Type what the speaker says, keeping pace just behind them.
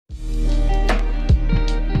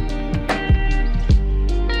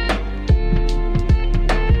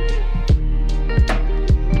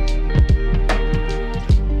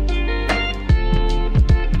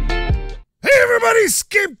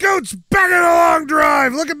SkapeGote's back in a long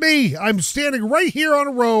drive. Look at me. I'm standing right here on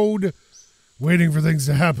a road waiting for things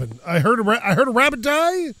to happen. I heard a rabbit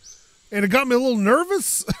die, and it got me a little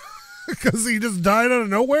nervous because he just died out of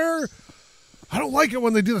nowhere. I don't like it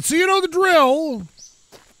when they do that. So you know the drill.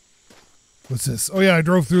 What's this? Oh, yeah, I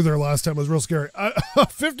drove through there last time. It was real scary.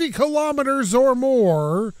 50 kilometers or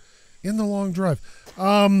more in the long drive.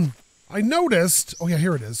 I noticed... Oh, yeah,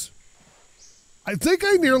 here it is. I think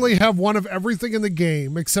I nearly have one of everything in the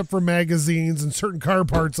game except for magazines and certain car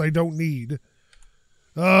parts I don't need.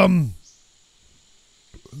 There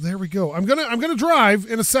we go. I'm gonna drive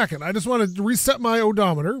in a second. I just want to reset my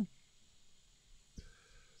odometer.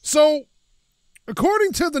 So,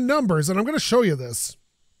 according to the numbers, and I'm going to show you this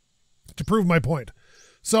to prove my point.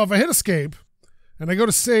 So if I hit escape and I go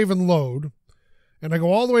to save and load and I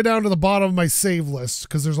go all the way down to the bottom of my save list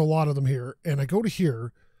because there's a lot of them here, and I go to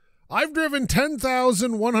here, I've driven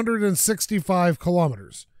 10,165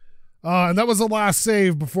 kilometers. And that was the last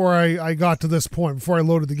save before I got to this point, before I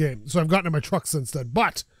loaded the game. So I've gotten in my truck since then.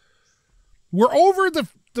 But we're over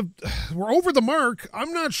the mark.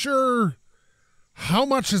 I'm not sure how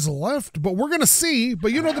much is left, but we're going to see.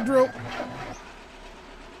 But you know the drill.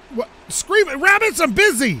 What? Scream it. Rabbits, I'm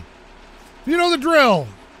busy. You know the drill.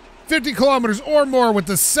 50 kilometers or more with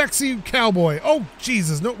the sexy cowboy. Oh,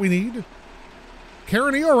 Jesus. Know what we need?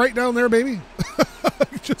 Karen, are you all right down there, baby?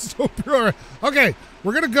 Just hope you're all right. Okay,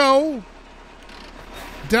 we're going to go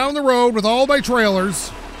down the road with all my trailers.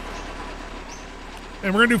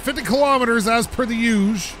 And we're going to do 50 kilometers as per the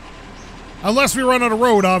usual. Unless we run out of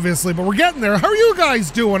road, obviously. But we're getting there. How are you guys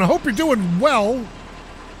doing? I hope you're doing well.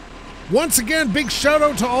 Once again, big shout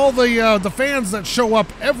out to all the fans that show up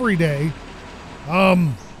every day.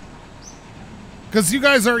 Because you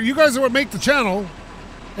guys are what make the channel.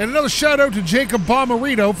 And another shout out to Jacob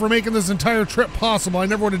Bomarito for making this entire trip possible. I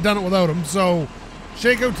never would have done it without him. So,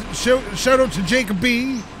 shout out to Jacob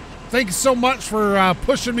B. Thank you so much for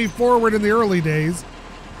pushing me forward in the early days.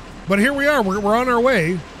 But here we are. We're on our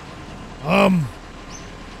way. Now,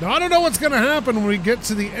 I don't know what's going to happen when we get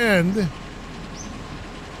to the end.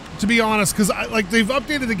 To be honest, because they've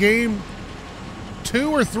updated the game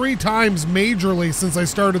 2 or 3 times majorly since I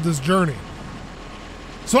started this journey.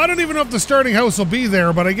 So I don't even know if the starting house will be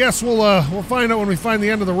there, but I guess we'll find out when we find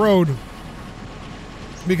the end of the road.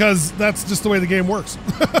 Because that's just the way the game works.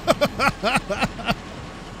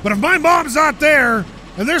 But if my mom's not there,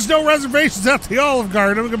 and there's no reservations at the Olive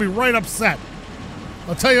Garden, I'm going to be right upset.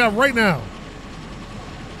 I'll tell you that right now.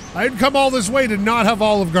 I didn't come all this way to not have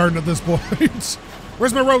Olive Garden at this point.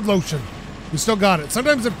 Where's my road lotion? We still got it.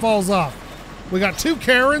 Sometimes it falls off. We got 2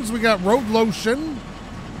 Karens. We got road lotion.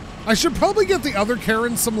 I should probably get the other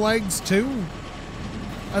Karen some legs, too.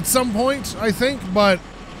 At some point, I think. But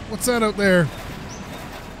what's that out there?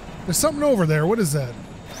 There's something over there. What is that?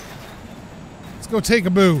 Let's go take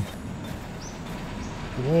a boo.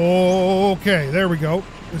 Okay, there we go.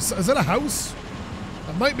 Is that a house?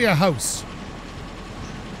 That might be a house.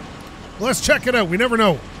 Well, let's check it out. We never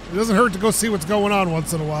know. It doesn't hurt to go see what's going on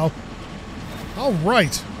once in a while. All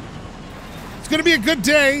right. It's going to be a good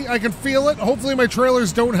day. I can feel it. Hopefully my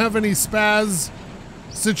trailers don't have any spaz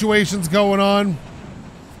situations going on.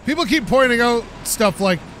 People keep pointing out stuff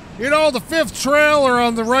like, you know, the 5th trailer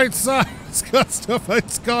on the right side. It's got stuff.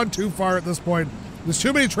 It's gone too far at this point. There's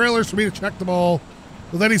too many trailers for me to check them all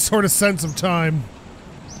with any sort of sense of time.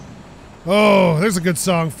 Oh, there's a good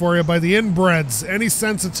song for you by the Inbreds. Any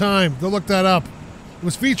Sense of Time. Go look that up. It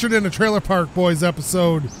was featured in a Trailer Park Boys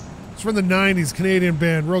episode. It's from the 90s, Canadian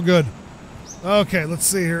band. Real good. Okay, let's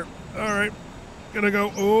see here. All right. Gonna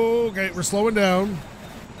go. Oh, okay, we're slowing down.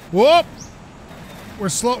 Whoop! We're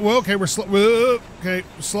slow. Well, okay, we're slow. Okay,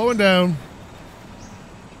 we're slowing down.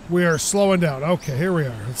 We are slowing down. Okay, here we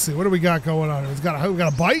are. Let's see. What do we got going on? We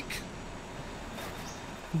got a bike.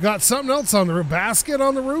 We got something else on the roof. Basket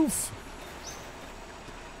on the roof.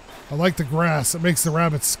 I like the grass. It makes the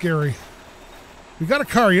rabbits scary. We got a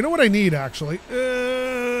car. You know what I need, actually?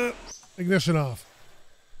 Ignition off.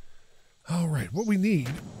 All right. What we need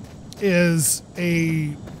is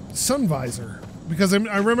a sun visor. Because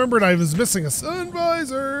I remembered I was missing a sun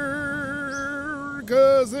visor.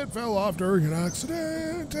 Because it fell off during an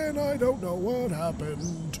accident. And I don't know what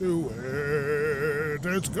happened to it.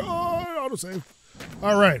 It's gone. Autosave.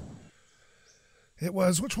 All right. It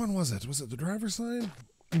was, which one was it? Was it the driver's side?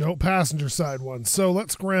 No, passenger side one. So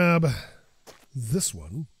let's grab this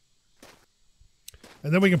one.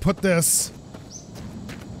 And then we can put this.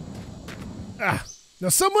 Now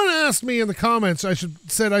someone asked me in the comments,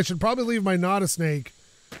 said I should probably leave my Not a Snake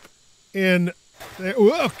in.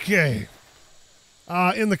 Okay.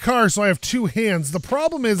 in the car, so I have two hands. The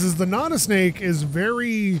problem is the Not-A-Snake is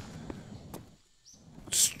very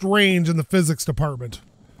strange in the physics department.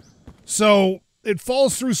 So it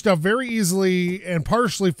falls through stuff very easily and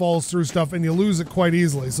partially falls through stuff, and you lose it quite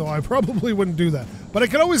easily. So I probably wouldn't do that. But I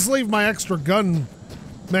could always leave my extra gun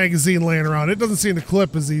magazine laying around. It doesn't seem to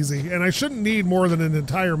clip as easy, and I shouldn't need more than an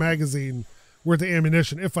entire magazine worth of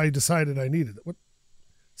ammunition if I decided I needed it. What?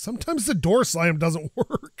 Sometimes the door slam doesn't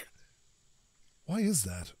work. Why is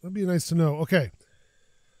that? That'd be nice to know. Okay.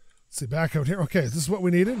 Let's see, back out here. Okay, this is what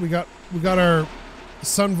we needed. We got our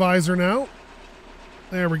sun visor now.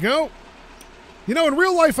 There we go. You know, in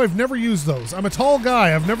real life, I've never used those. I'm a tall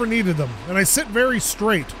guy. I've never needed them. And I sit very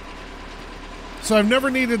straight. So I've never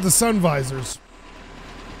needed the sun visors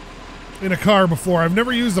in a car before. I've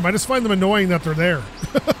never used them. I just find them annoying that they're there,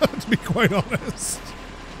 to be quite honest.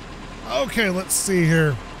 Okay, let's see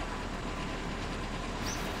here.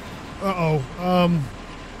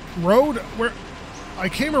 Road? Where? I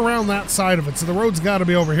came around that side of it, so the road's got to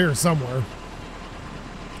be over here somewhere.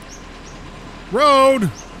 Road!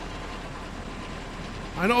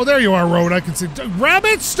 I know, there you are, Road. I can see.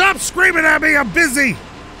 Rabbit, stop screaming at me! I'm busy!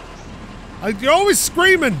 You're always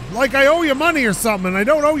screaming like I owe you money or something, and I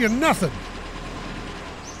don't owe you nothing.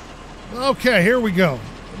 Okay, here we go.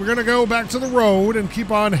 We're gonna go back to the road and keep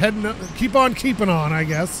on keeping on, I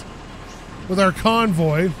guess, with our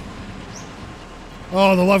convoy.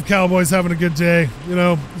 Oh, the Love Cowboy's having a good day. You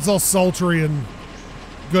know, it's all sultry and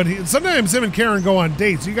good. Sometimes him and Karen go on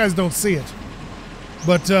dates. You guys don't see it,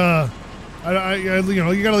 but you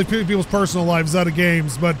know, you gotta leave people's personal lives out of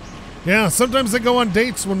games. But yeah, sometimes they go on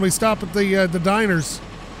dates when we stop at the diners,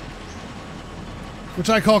 which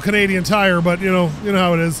I call Canadian Tire. But you know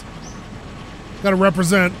how it is. Got to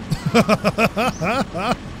represent.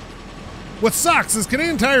 What sucks is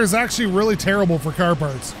Canadian Tire is actually really terrible for car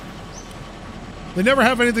parts. They never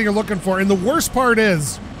have anything you're looking for, and the worst part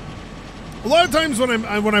is, a lot of times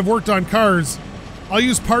when I've worked on cars, I'll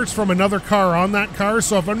use parts from another car on that car.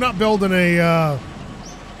 So if I'm not building a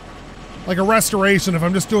like a restoration, if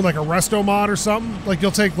I'm just doing like a resto mod or something, like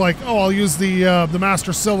you'll take like, oh, I'll use the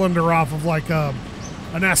master cylinder off of like an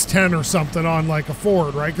S10 or something on like a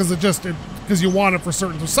Ford, right? Because you want it for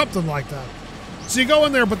certain, something like that. So you go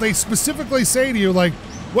in there, but they specifically say to you, like,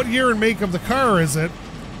 what year and make of the car is it?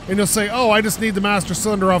 And you'll say, oh, I just need the master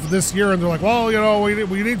cylinder off of this year. And they're like, well, you know,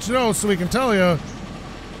 we need to know so we can tell you.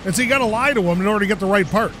 And so you got to lie to them in order to get the right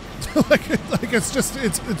part. like it's just,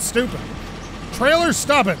 it's stupid. Trailers,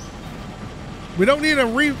 stop it. We don't need a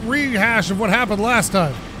rehash of what happened last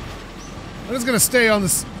time. I'm just going to stay on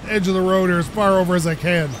this edge of the road here as far over as I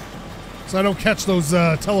can, so I don't catch those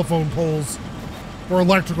telephone poles or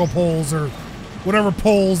electrical poles or whatever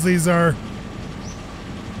poles these are.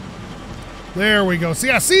 There we go. So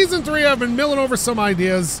yeah, season 3, I've been milling over some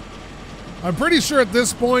ideas. I'm pretty sure at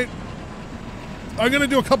this point I'm going to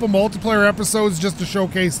do a couple multiplayer episodes just to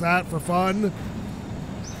showcase that for fun.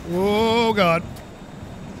 Oh, God.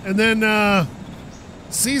 And then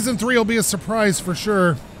season 3 will be a surprise for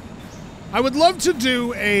sure. I would love to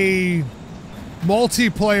do a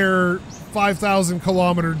multiplayer 5,000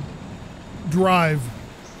 kilometer drive,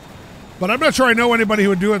 but I'm not sure I know anybody who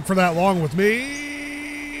would do it for that long with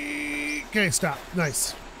me. Okay, stop.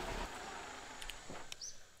 Nice.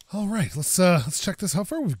 All right, let's check this. How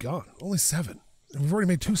far we've gone? Only 7. And we've already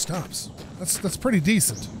made 2 stops. That's pretty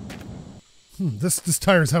decent. This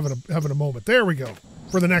tire's having a moment. There we go.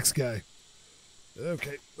 For the next guy.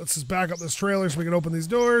 Okay, let's just back up this trailer so we can open these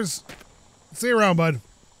doors. See you around, bud.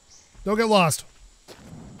 Don't get lost.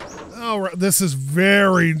 All right, this is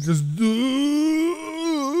very just.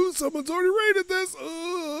 Someone's already rated this.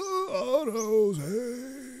 Autos,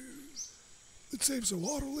 hey. It saves so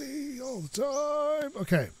audibly all the time.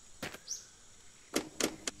 Okay.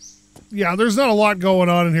 Yeah, there's not a lot going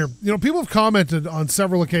on in here. You know, people have commented on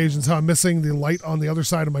several occasions how I'm missing the light on the other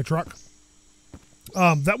side of my truck.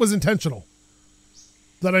 That was intentional.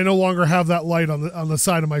 That I no longer have that light on the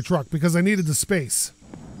side of my truck because I needed the space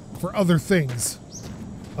for other things.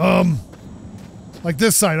 Like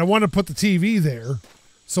this side, I want to put the TV there.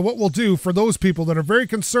 So what we'll do for those people that are very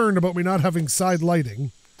concerned about me not having side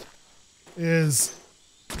lighting is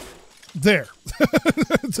there.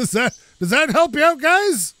 Does that help you out,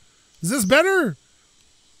 guys? Is this better?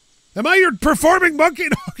 Am I your performing monkey?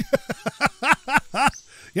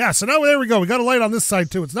 Yeah, so now there we go. We got a light on this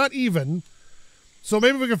side too. It's not even. So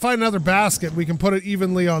maybe we can find another basket. We can put it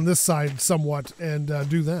evenly on this side somewhat and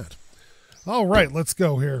do that. All right, let's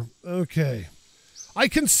go here. Okay. I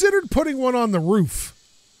considered putting one on the roof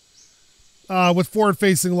with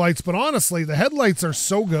forward-facing lights, but honestly, the headlights are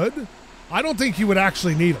so good, I don't think you would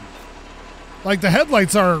actually need them. Like, the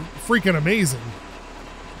headlights are freaking amazing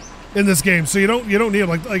in this game. So you don't need,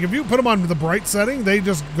 like if you put them on the bright setting, they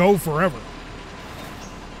just go forever.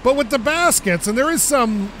 But with the baskets, and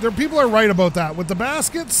people are right about that. With the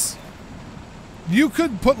baskets, you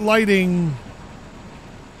could put lighting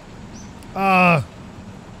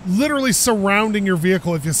literally surrounding your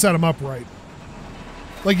vehicle if you set them up right.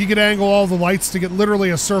 Like, you could angle all the lights to get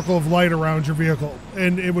literally a circle of light around your vehicle,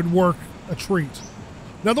 and it would work a treat.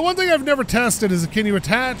 Now, the one thing I've never tested is, can you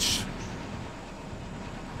attach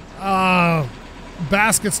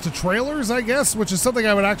baskets to trailers, I guess, which is something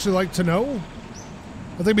I would actually like to know.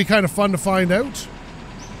 I think it'd be kind of fun to find out.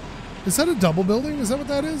 Is that a double building? Is that what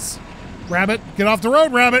that is? Rabbit, get off the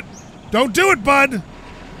road, Rabbit. Don't do it, bud.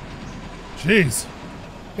 Jeez.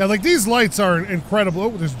 Yeah, like, these lights are incredible.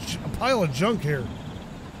 Oh, there's a pile of junk here.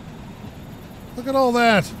 Look at all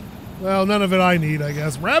that. Well, none of it I need, I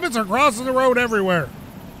guess. Rabbits are crossing the road everywhere.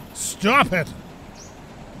 Stop it.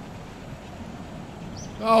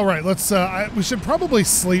 All right, let's, we should probably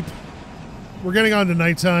sleep. We're getting on to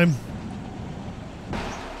nighttime.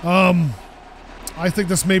 I think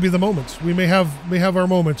this may be the moment. We may have our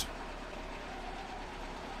moment.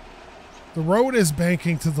 The road is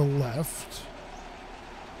banking to the left,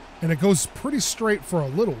 and it goes pretty straight for a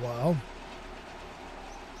little while.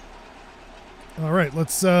 All right,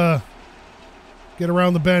 let's get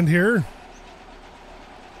around the bend here.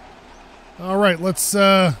 All right, let's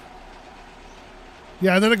yeah,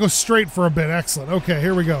 and then it goes straight for a bit. Excellent. Okay,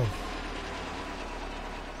 here we go.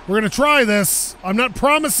 We're gonna try this. I'm not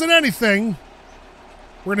promising anything.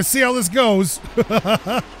 We're gonna see how this goes.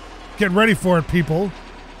 Get ready for it, people.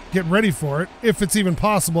 Get ready for it, if it's even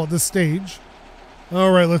possible at this stage.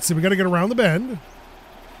 All right, let's see. We gotta get around the bend.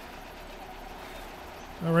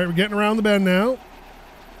 All right, we're getting around the bend now.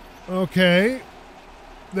 Okay.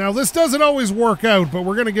 Now, this doesn't always work out, but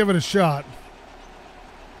we're gonna give it a shot.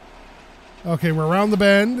 Okay, we're around the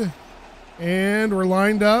bend. And we're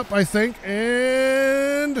lined up, I think,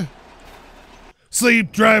 and...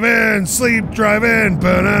 Sleep driving,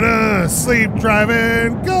 banana, sleep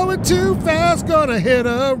driving, going too fast, gonna hit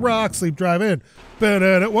a rock, sleep driving,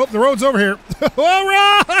 banana. Whoop, the road's over here. Oh,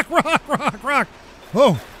 rock.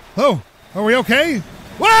 Oh, are we okay?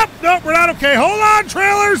 Whoop, nope, we're not okay. Hold on,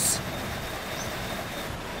 trailers.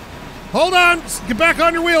 Hold on, get back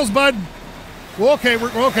on your wheels, bud. Okay,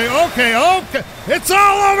 okay. It's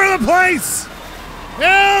all over the place.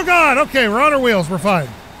 Oh, God. Okay, we're on our wheels. We're fine.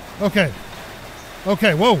 Okay.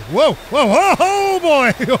 Whoa. Oh,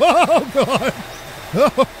 boy. Oh, God.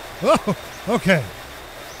 Okay.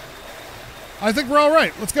 I think we're all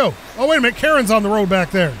right. Let's go. Oh, wait a minute. Karen's on the road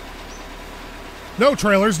back there. No,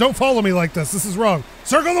 trailers. Don't follow me like this. This is wrong.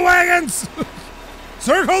 Circle the wagons.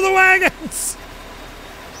 Circle the wagons.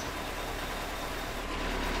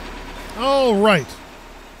 All right.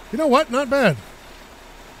 You know what? Not bad.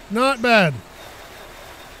 Not bad.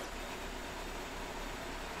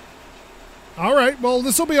 All right. Well,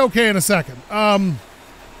 this will be okay in a second. All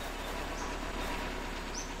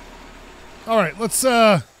right. Let's,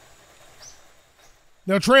 now,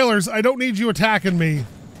 trailers, I don't need you attacking me.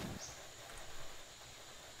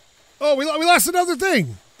 Oh, we lost another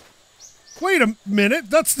thing. Wait a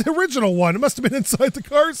minute. That's the original one. It must have been inside the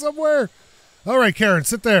car somewhere. All right, Karen,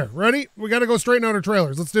 sit there. Ready? We got to go straighten out our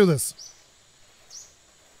trailers. Let's do this.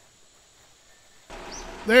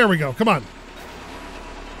 There we go. Come on.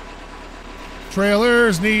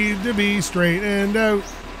 Trailers need to be straightened out.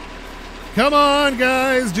 Come on,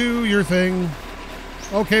 guys, do your thing.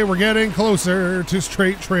 Okay, we're getting closer to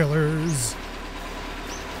straight trailers.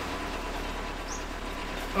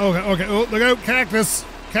 Okay. Oh, look out, cactus.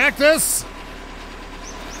 Cactus!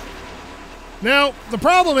 Now, the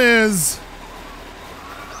problem is,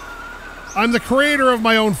 I'm the creator of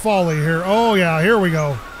my own folly here. Oh, yeah, here we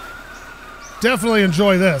go. Definitely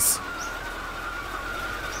enjoy this.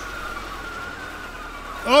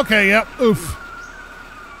 Okay, yep, oof.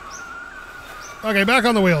 Okay, back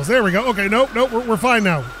on the wheels. There we go. Okay, nope, we're fine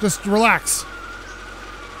now. Just relax.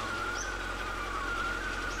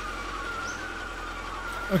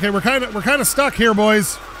 Okay, we're kind of stuck here,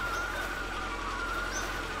 boys.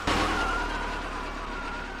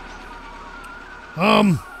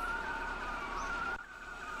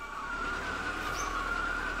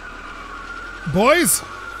 Boys?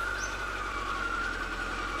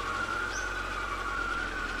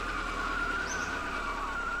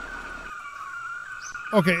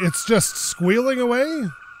 Okay, it's just squealing away?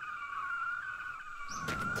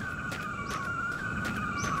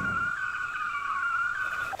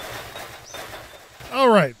 All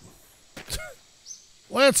right.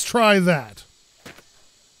 Let's try that.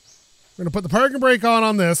 We're going to put the parking brake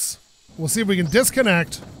on this. We'll see if we can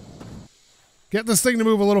disconnect. Get this thing to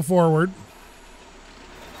move a little forward.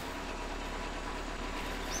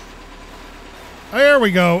 There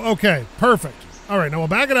we go. Okay, perfect. All right, now we'll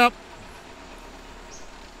back it up.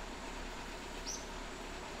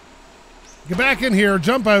 Get back in here,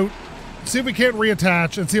 jump out, see if we can't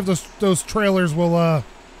reattach, and see if those trailers will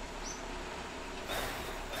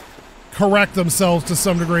correct themselves to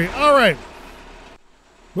some degree. All right,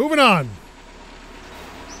 moving on.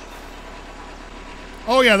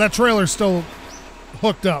 Oh yeah, that trailer's still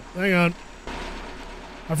hooked up. Hang on.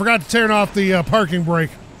 I forgot to turn off the parking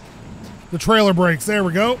brake. The trailer brakes. There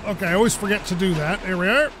we go. Okay, I always forget to do that. There we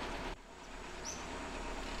are.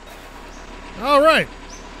 All right.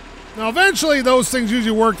 Now, eventually, those things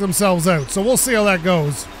usually work themselves out, so we'll see how that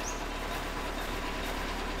goes.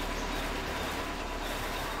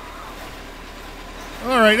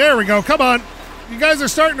 All right, there we go. Come on. You guys are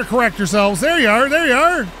starting to correct yourselves. There you are. There you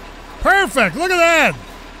are. Perfect. Look at that.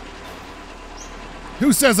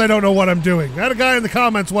 Who says I don't know what I'm doing? I had a guy in the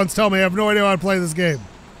comments once tell me I have no idea how to play this game.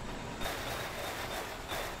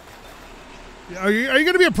 Are you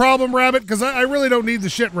going to be a problem, Rabbit? Because I really don't need the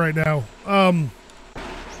shit right now. All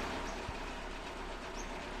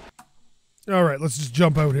right, let's just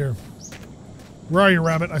jump out here. Where are you,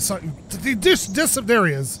 Rabbit? I saw you. There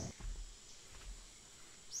he is.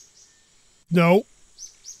 No.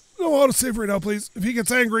 No autosave right now, please. If he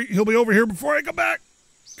gets angry, he'll be over here before I come back.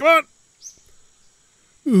 Come on.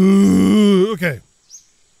 Ooh, okay.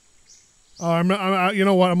 You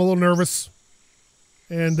know what? I'm a little nervous.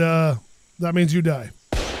 And that means you die.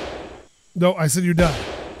 No, I said you die.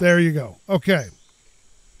 There you go. Okay.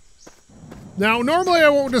 Now, normally I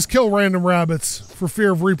won't just kill random rabbits for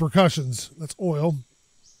fear of repercussions. That's oil.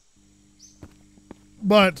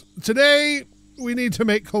 But today, we need to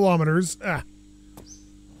make kilometers.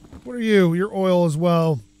 What are you? You're oil as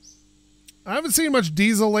well. I haven't seen much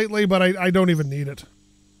diesel lately, but I don't even need it.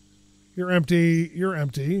 You're empty. You're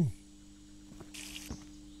empty.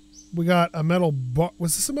 We got a metal bar.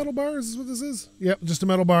 Was this a metal bar? Is this what this is? Yep, just a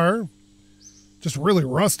metal bar. Just really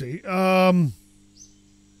rusty.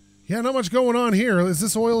 Yeah, not much going on here. Is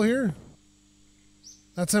this oil here?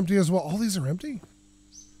 That's empty as well. All these are empty?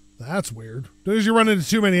 That's weird. Don't usually run into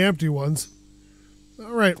too many empty ones.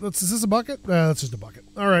 All right, is this a bucket? That's just a bucket.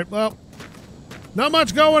 All right, well, not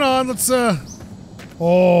much going on. Let's,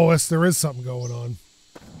 oh, yes, there is something going on.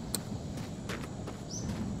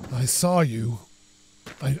 I saw you.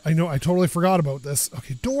 I know, I totally forgot about this.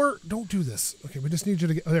 Okay, door, don't do this. Okay, we just need you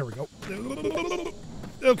to get, oh, there we go.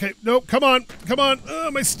 Okay, nope, come on, come on.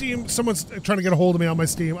 My Steam, someone's trying to get a hold of me on my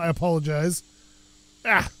Steam. I apologize.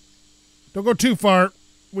 Don't go too far.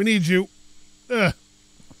 We need you. There's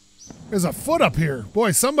a foot up here.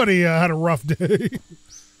 Boy, somebody had a rough day.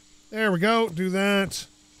 There we go, do that.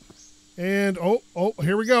 And, oh,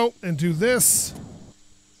 here we go. And do this.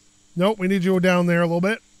 Nope, we need you down there a little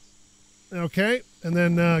bit. Okay, and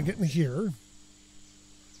then get in here.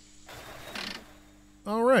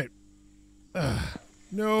 All right.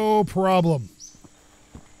 No problem.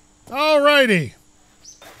 All righty.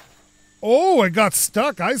 Oh, it got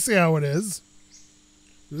stuck. I see how it is.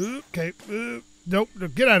 Okay. Nope.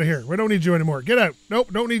 Get out of here. We don't need you anymore. Get out.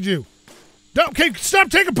 Nope. Don't need you. Okay. Stop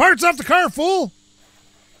taking parts off the car, fool.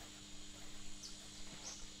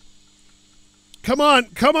 Come on.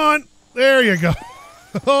 Come on. There you go.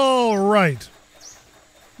 All right.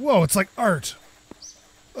 Whoa, it's like art.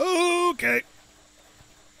 Okay.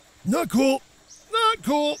 Not cool. Not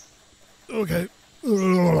cool. Okay.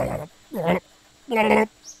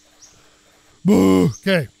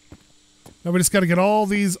 Okay. Now we just got to get all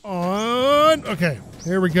these on. Okay.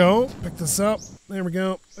 Here we go. Pick this up. There we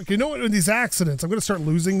go. Okay, you know what? In these accidents, I'm going to start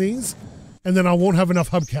losing these, and then I won't have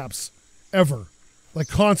enough hubcaps. Ever. Like,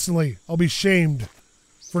 constantly. I'll be shamed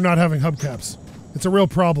for not having hubcaps. It's a real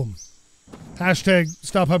problem. Hashtag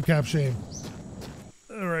stop hubcap shame.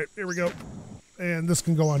 All right, here we go. And this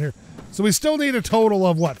can go on here. So we still need a total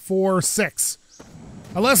of what? 4, 6.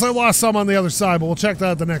 Unless I lost some on the other side, but we'll check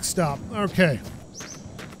that at the next stop. Okay.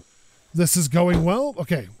 This is going well.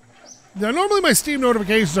 Okay. Now, normally my Steam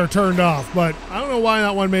notifications are turned off, but I don't know why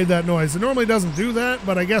that one made that noise. It normally doesn't do that,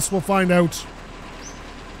 but I guess we'll find out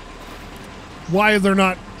why they're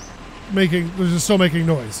just still making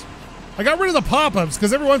noise. I got rid of the pop-ups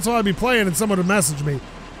because every once in a while I'd be playing and someone would message me.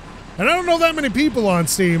 And I don't know that many people on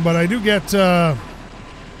Steam, but I do get the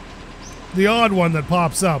odd one that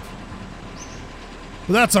pops up.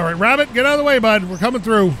 But that's all right. Rabbit, get out of the way, bud. We're coming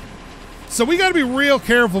through. So we got to be real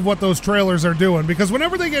careful of what those trailers are doing, because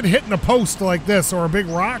whenever they get hit in a post like this or a big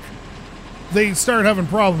rock, they start having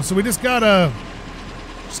problems. So we just gotta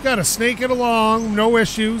snake it along, no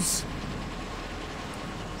issues.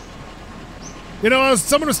 You know,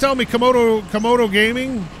 someone was telling me Komodo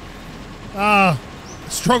Gaming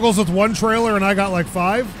struggles with one trailer and I got like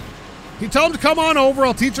 5. He told him to come on over.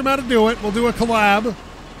 I'll teach him how to do it. We'll do a collab.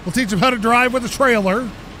 We'll teach him how to drive with a trailer.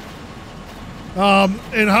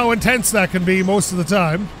 And how intense that can be most of the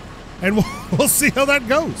time. And we'll see how that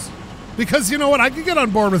goes. Because you know what? I could get on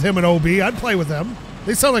board with him and OB. I'd play with them.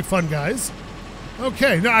 They sound like fun guys.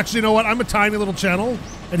 Okay. No, actually, you know what? I'm a tiny little channel,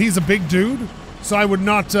 and he's a big dude. So I would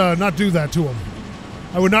not do that to him.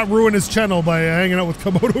 I would not ruin his channel by hanging out with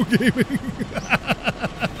Komodo Gaming.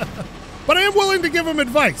 But I am willing to give him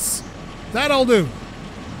advice. That I'll do.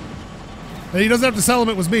 And he doesn't have to sell him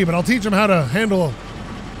it was me, but I'll teach him how to handle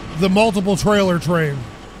the multiple trailer train.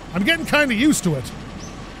 I'm getting kind of used to it.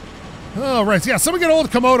 Oh, right. So yeah, someone get hold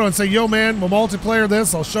of Komodo and say, yo, man, we'll multiplayer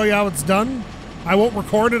this. I'll show you how it's done. I won't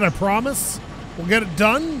record it, I promise. We'll get it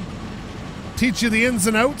done. Teach you the ins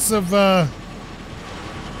and outs of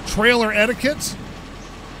trailer etiquette.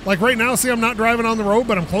 Like right now, see, I'm not driving on the road,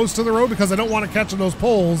 but I'm close to the road because I don't want to catch those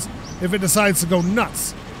poles if it decides to go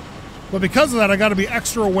nuts. But because of that, I got to be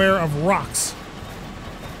extra aware of rocks.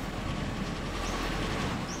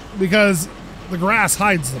 Because the grass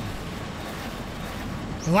hides them.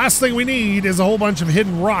 The last thing we need is a whole bunch of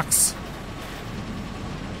hidden rocks.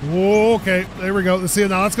 Okay, there we go. See,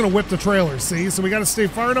 now that's going to whip the trailers, see? So we got to stay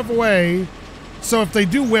far enough away so if they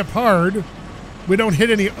do whip hard, we don't hit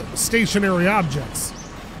any stationary objects.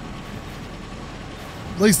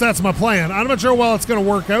 At least that's my plan. I'm not sure how well it's going to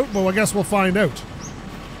work out, but I guess we'll find out.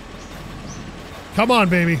 Come on,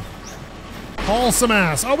 baby. Haul some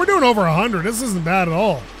ass. Oh, we're doing over 100. This isn't bad at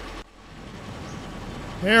all.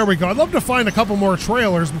 There we go. I'd love to find a couple more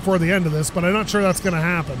trailers before the end of this, but I'm not sure that's going to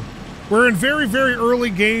happen. We're in very, very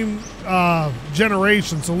early game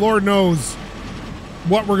generation, so Lord knows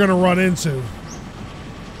what we're going to run into.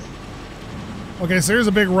 Okay, so here's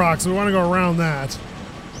a big rock, so we want to go around that.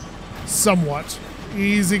 Somewhat.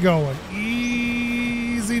 Easy going.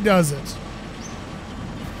 Easy does it.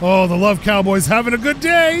 Oh, the Love Cowboy's having a good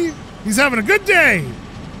day. He's having a good day.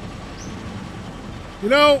 You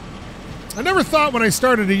know, I never thought when I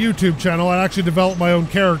started a YouTube channel I'd actually develop my own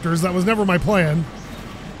characters. That was never my plan.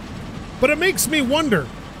 But it makes me wonder,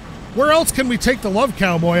 where else can we take the Love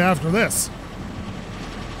Cowboy after this?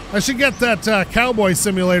 I should get that Cowboy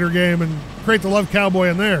Simulator game and create the Love Cowboy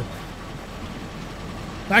in there.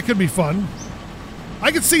 That could be fun.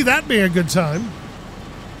 I could see that being a good time.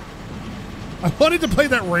 I wanted to play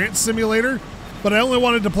that Ranch Simulator, but I only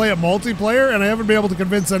wanted to play it multiplayer, and I haven't been able to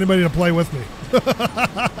convince anybody to play with me.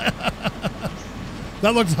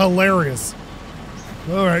 That looks hilarious.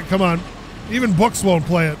 All right, come on. Even Books won't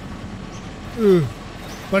play it. Ugh.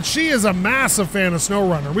 But she is a massive fan of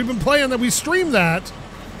SnowRunner. We've been playing that. We stream that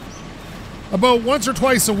about once or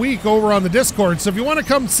twice a week over on the Discord. So if you want to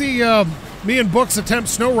come see me and Books attempt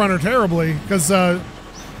SnowRunner terribly, because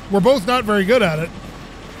we're both not very good at it,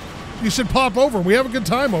 you should pop over. We have a good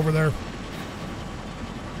time over there.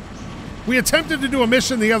 We attempted to do a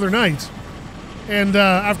mission the other night, and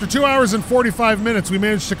after 2 hours and 45 minutes, we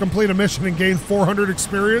managed to complete a mission and gain 400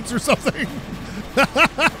 experience or something.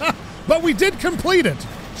 But we did complete it.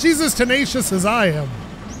 She's as tenacious as I am.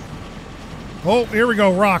 Oh, here we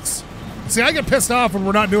go, rocks. See, I get pissed off when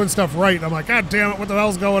we're not doing stuff right. I'm like, God damn it, what the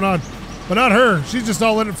hell's going on? But not her. She's just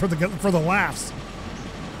all in it for the laughs.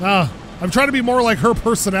 I'm trying to be more like her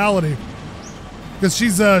personality. Because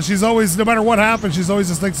she's always, no matter what happens, she's always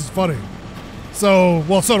just thinks it's funny. So,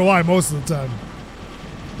 well, so do I most of the time.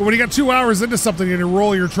 But when you got 2 hours into something and you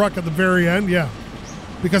roll your truck at the very end, yeah.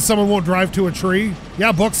 Because someone won't drive to a tree.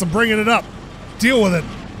 Yeah, Books, I'm bringing it up. Deal with it.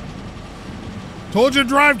 Told you to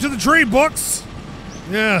drive to the tree, Books.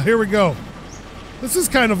 Yeah, here we go. This is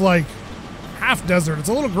kind of like half desert. It's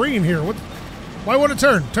a little green here. Why won't it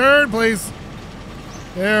turn? Turn, please.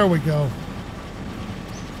 There we go.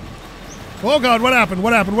 Oh, God, what happened?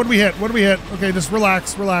 What happened? What did we hit? What did we hit? Okay, just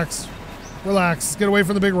relax, relax, relax. Get away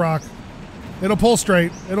from the big rock. It'll pull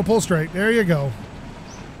straight. It'll pull straight. There you go.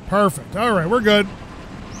 Perfect. All right, we're good.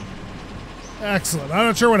 Excellent. I'm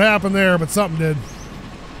not sure what happened there, but something did.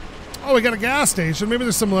 Oh, we got a gas station. Maybe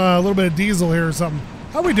there's some little bit of diesel here or something.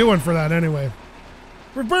 How are we doing for that anyway?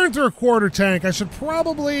 We're burned through a quarter tank. I should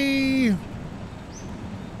probably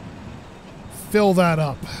fill that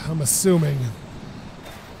up, I'm assuming.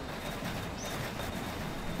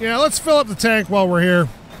 Yeah, let's fill up the tank while we're here.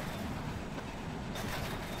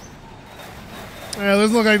 Yeah,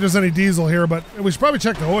 doesn't look like there's any diesel here, but we should probably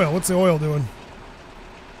check the oil. What's the oil doing?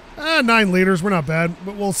 9 liters. We're not bad,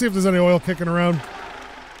 but we'll see if there's any oil kicking around.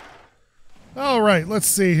 All right, let's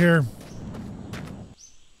see here.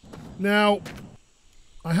 Now,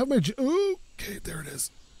 I have my... Ooh, okay, there it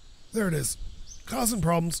is. There it is. Causing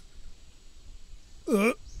problems.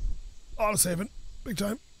 Auto-saving. Big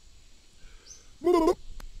time.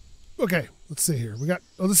 Okay, let's see here. We got...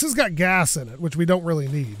 Oh, this has got gas in it, which we don't really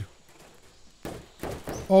need.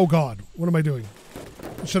 Oh, God. What am I doing?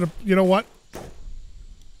 I should have... You know what?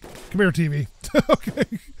 Come here, TV.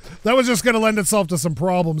 Okay. That was just going to lend itself to some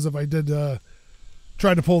problems if I did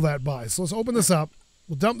try to pull that by. So let's open this up.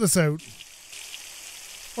 We'll dump this out.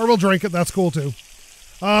 Or we'll drink it. That's cool, too.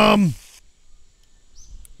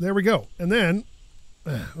 There we go. And then...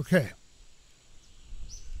 Okay.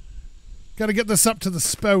 Got to get this up to the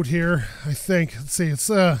spout here, I think. Let's see. It's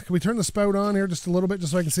can we turn the spout on here just a little bit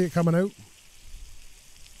just so I can see it coming out?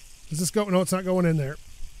 Does this go? No, it's not going in there.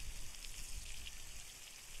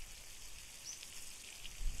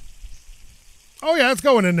 Oh, yeah, it's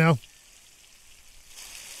going in now.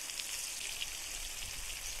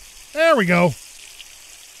 There we go.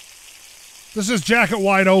 Let's just jack it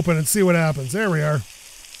wide open and see what happens. There we are.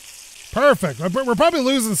 Perfect. We're probably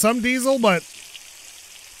losing some diesel, but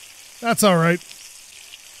that's all right.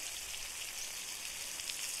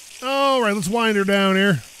 All right, let's wind her down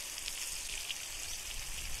here.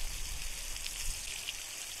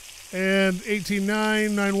 And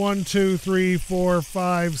 18.9, 9.1, 2, 3, 4,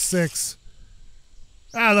 5, 6.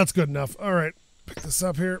 Ah, that's good enough. All right, pick this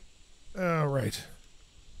up here. All right.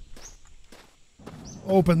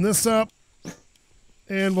 Open this up,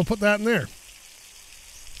 and we'll put that in there.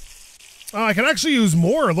 I can actually use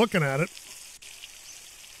more looking at it.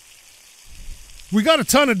 We got a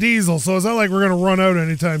ton of diesel, so it's not like we're going to run out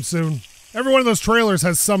anytime soon. Every one of those trailers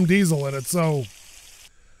has some diesel in it, so...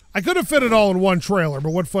 I could have fit it all in one trailer,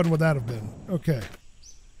 but what fun would that have been? Okay.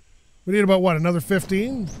 We need about, what, another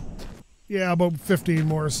 15? Yeah, about 15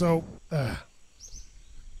 more, so...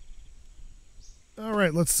 All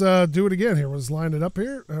right, let's do it again here. We'll just line it up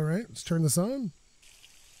here. All right, let's turn this on.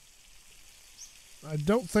 I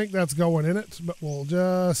don't think that's going in it, but we'll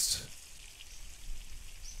just...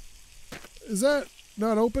 Is that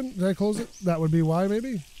not open? Did I close it? That would be why,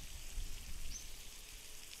 maybe?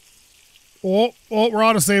 Oh, we're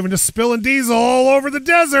auto-saving, just spilling diesel all over the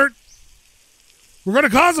desert. We're going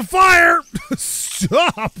to cause a fire.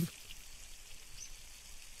 Stop.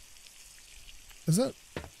 Is that...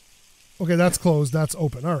 Okay, that's closed. That's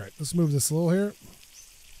open. All right, let's move this a little here.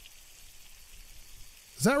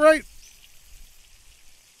 Is that right?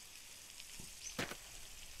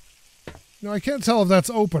 No, I can't tell if that's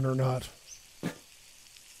open or not.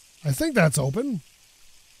 I think that's open.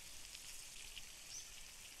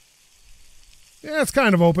 Yeah, it's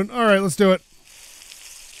kind of open. All right, let's do it.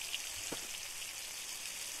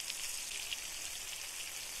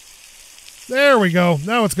 There we go.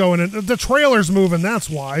 Now it's going in. The trailer's moving,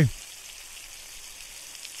 that's why.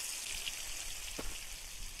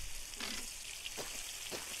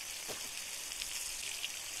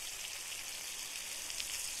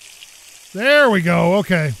 There we go.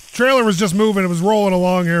 Okay. Trailer was just moving. It was rolling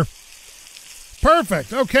along here.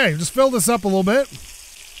 Perfect. Okay. Just fill this up a little bit.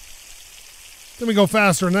 Then we go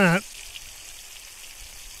faster than that.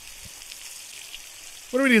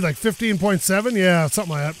 What do we need? Like 15.7? Yeah,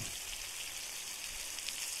 something like that.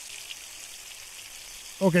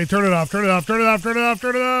 Okay. Turn it off. Turn it off. Turn it off. Turn it off.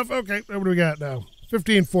 Turn it off. Okay. What do we got now?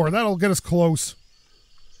 15.4. That'll get us close.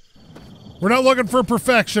 We're not looking for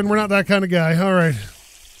perfection. We're not that kind of guy. All right.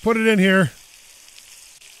 Put it in here.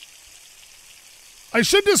 I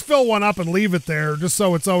should just fill one up and leave it there just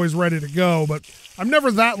so it's always ready to go, but I'm never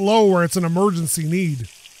that low where it's an emergency need.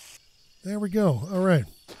 There we go. All right.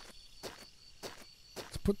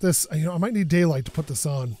 Let's put this, you know, I might need daylight to put this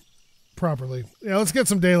on properly. Yeah, let's get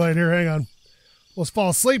some daylight here. Hang on. Let's fall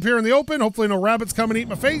asleep here in the open. Hopefully no rabbits come and eat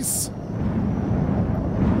my face.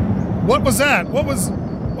 What was that? What was...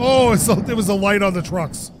 Oh, it was the light on the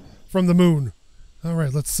trucks from the moon. All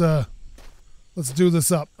right, let's do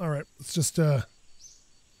this up. All right, let's just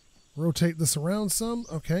rotate this around some.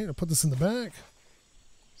 Okay, I'll put this in the back.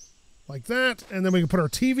 Like that, and then we can put our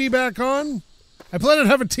TV back on. I plan on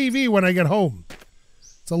having TV when I get home.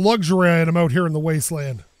 It's a luxury item out here in the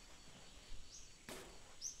wasteland.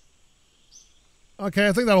 Okay,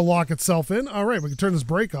 I think that'll lock itself in. All right, we can turn this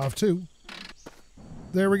brake off too.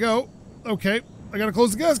 There we go. Okay, I gotta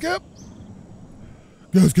close the gas cap.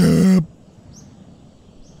 Gas cap.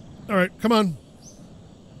 All right, come on.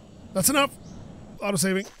 That's enough.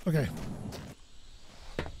 Auto-saving. Okay.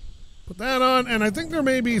 Put that on, and I think there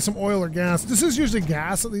may be some oil or gas. This is usually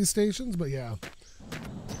gas at these stations, but yeah.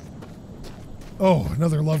 Oh,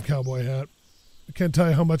 another Love Cowboy hat. I can't tell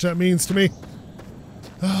you how much that means to me.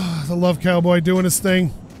 The Love Cowboy doing his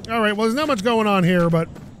thing. All right, well, there's not much going on here, but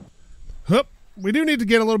we do need to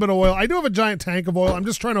get a little bit of oil. I do have a giant tank of oil. I'm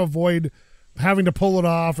just trying to avoid having to pull it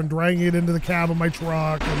off and dragging it into the cab of my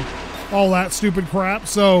truck and all that stupid crap.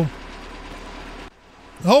 So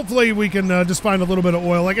hopefully we can just find a little bit of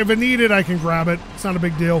oil. Like if I need it, I can grab it. It's not a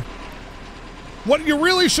big deal. What you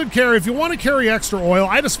really should carry, if you want to carry extra oil,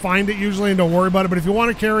 I just find it usually and don't worry about it. But if you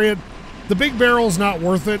want to carry it, the big barrel's not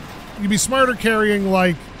worth it. You'd be smarter carrying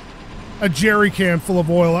like a jerry can full of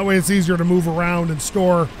oil. That way it's easier to move around and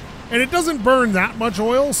store. And it doesn't burn that much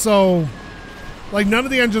oil, so like none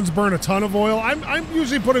of the engines burn a ton of oil. I'm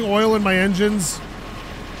usually putting oil in my engines.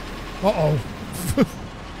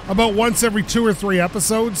 About once every 2 or 3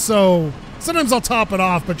 episodes, so sometimes I'll top it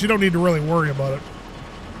off, but you don't need to really worry about it.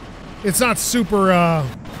 It's not super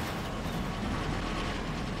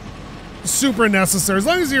super necessary. As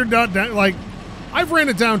long as you're not like, I've ran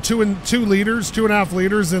it down 2 liters, 2.5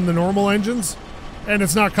 liters in the normal engines, and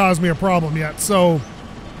it's not caused me a problem yet. So,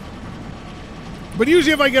 but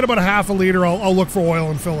usually if I get about a half a liter, I'll look for oil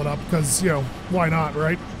and fill it up because, you know, why not,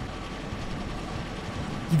 right?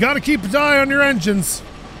 You got to keep an eye on your engines.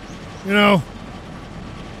 You know,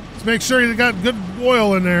 just make sure you got good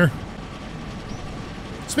oil in there.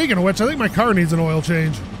 Speaking of which, I think my car needs an oil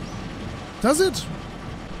change. Does it?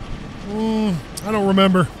 I don't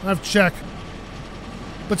remember. I have to check.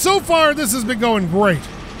 But so far, this has been going great.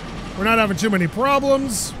 We're not having too many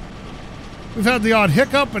problems. We've had the odd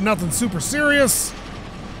hiccup, but nothing super serious.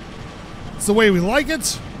 It's the way we like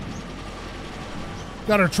it.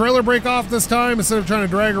 Got our trailer brake off this time instead of trying to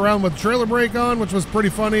drag around with the trailer brake on, which was pretty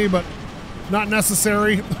funny, but not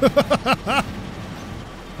necessary.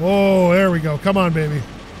 Oh, there we go. Come on, baby.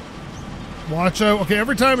 Watch out. Okay,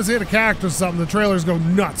 every time it's hit a cactus or something, the trailers go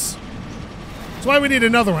nuts. That's why we need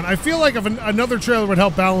another one. I feel like if another trailer would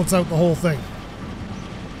help balance out the whole thing.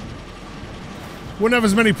 Wouldn't have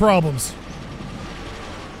as many problems.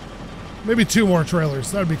 Maybe 2 more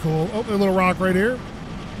trailers. That'd be cool. Oh, a little rock right here.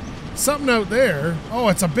 Something out there. Oh,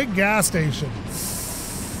 it's a big gas station.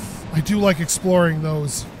 I do like exploring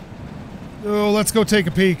those. Oh, let's go take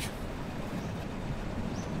a peek.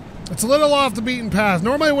 It's a little off the beaten path.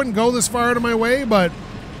 Normally I wouldn't go this far out of my way, but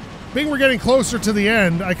being we're getting closer to the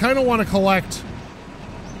end, I kind of want to collect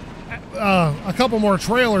a couple more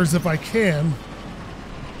trailers if I can.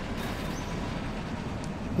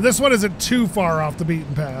 This one isn't too far off the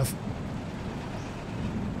beaten path.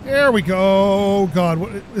 There we go. Oh, God.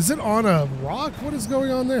 What, is it on a rock? What is going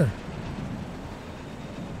on there?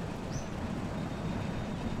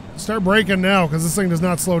 Start braking now, because this thing does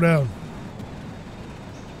not slow down.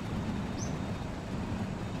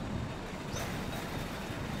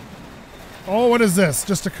 Oh, what is this?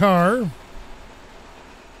 Just a car.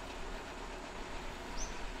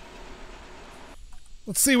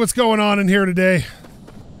 Let's see what's going on in here today.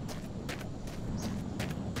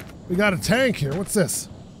 We got a tank here. What's this?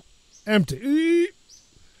 Empty.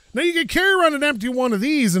 Now you can carry around an empty one of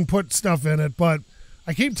these and put stuff in it, but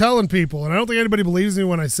I keep telling people, and I don't think anybody believes me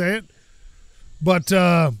when I say it, but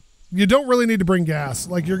you don't really need to bring gas.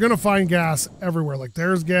 Like, you're going to find gas everywhere. Like,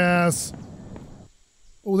 there's gas.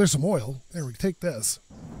 Oh, there's some oil. There, we take this.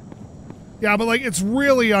 Yeah, but like, it's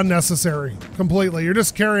really unnecessary completely. You're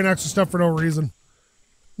just carrying extra stuff for no reason.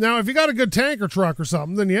 Now, if you got a good tanker truck or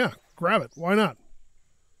something, then yeah, grab it. Why not?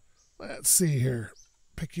 Let's see here.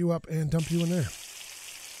 Pick you up and dump you in there.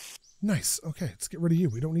 Nice. Okay, let's get rid of you.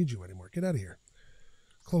 We don't need you anymore. Get out of here.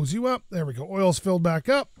 Close you up. There we go. Oil's filled back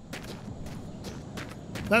up.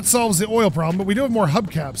 That solves the oil problem, but we do have more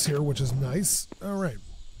hubcaps here, which is nice. All right.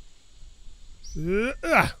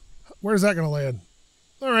 Where's that going to land?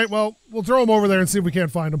 All right, well, we'll throw them over there and see if we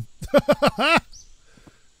can't find them.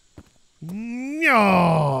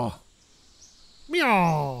 Meow.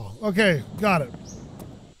 Meow. Okay, got it.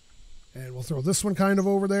 And we'll throw this one kind of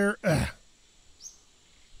over there. That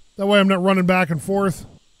way I'm not running back and forth.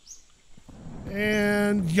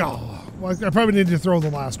 And yeah. Well, I probably needed to throw the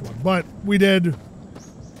last one, but we did.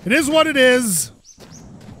 It is what it is.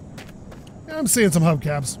 I'm seeing some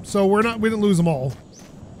hubcaps, so we didn't lose them all.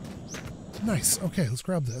 Nice. Okay, let's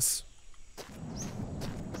grab this.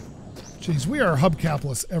 Jeez, we are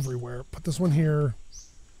hubcapless everywhere. Put this one here.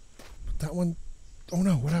 Put that one. Oh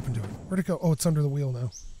no, what happened to it? Where'd it go? Oh, it's under the wheel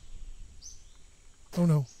now. Oh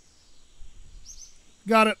no.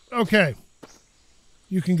 Got it. Okay.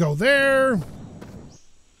 You can go there.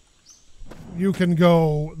 You can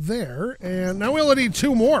go there. And now we only need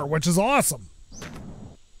 2 more, which is awesome.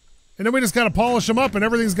 And then we just got to polish them up and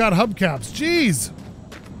everything's got hubcaps. Jeez.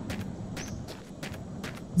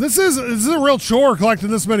 This is a real chore collecting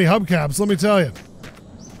this many hubcaps, let me tell you.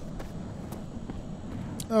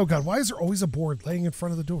 Oh God, why is there always a board laying in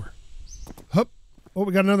front of the door? Hup. Oh,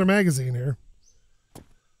 we got another magazine here.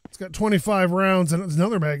 Let's got 25 rounds, and it's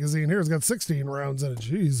another magazine here. It's got 16 rounds in it.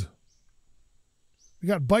 Jeez. We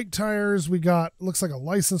got bike tires. We got, looks like a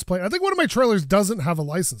license plate. I think one of my trailers doesn't have a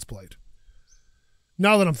license plate.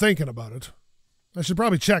 Now that I'm thinking about it. I should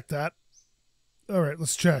probably check that. All right,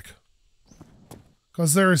 let's check.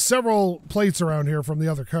 Because there are several plates around here from the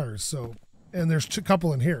other cars, so... And there's a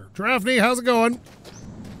couple in here. Draftney, how's it going?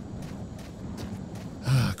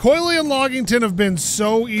 Coyley and Loggington have been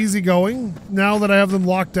so easygoing now that I have them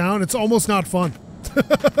locked down. It's almost not fun.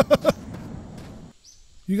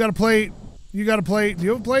 You got a plate. You got a plate. Do you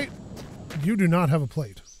have a plate? You do not have a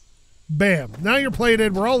plate. Bam. Now you're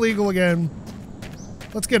plated. We're all legal again.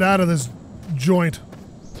 Let's get out of this joint.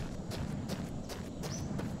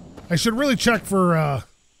 I should really check for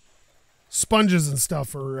sponges and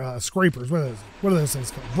stuff, or scrapers. What are those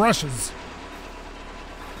things called? Brushes.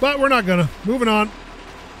 But we're not gonna. Moving on.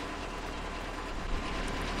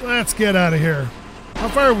 Let's get out of here. How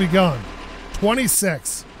far have we gone?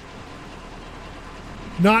 26.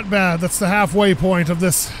 Not bad. That's the halfway point of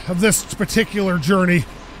this particular journey.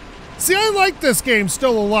 See, I like this game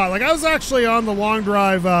still a lot. Like, I was actually on the Long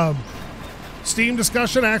Drive Steam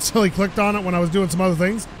discussion. I accidentally clicked on it when I was doing some other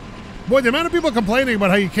things. Boy, the amount of people complaining about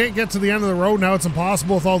how you can't get to the end of the road, now it's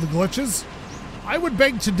impossible with all the glitches. I would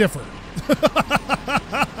beg to differ.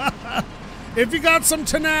 If you got some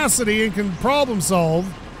tenacity and can problem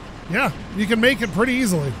solve, yeah, you can make it pretty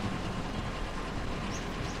easily.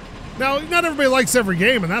 Now, not everybody likes every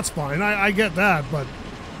game, and that's fine. I get that, but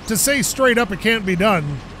to say straight up it can't be done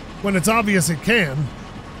when it's obvious it can,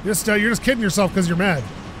 you're just kidding yourself because you're mad.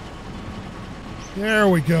 There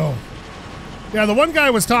we go. Yeah, the one guy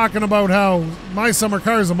was talking about how My Summer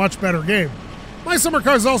Car is a much better game. My Summer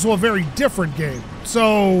Car is also a very different game.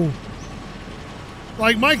 So,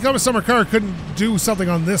 like, My Summer Car couldn't do something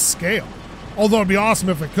on this scale. Although it'd be awesome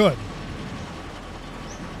if it could.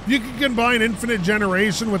 You could combine Infinite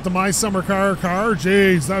Generation with the My Summer Car car.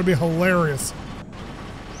 Jeez, that would be hilarious.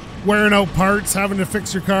 Wearing out parts, having to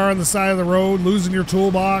fix your car on the side of the road, losing your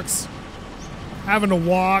toolbox, having to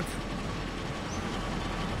walk.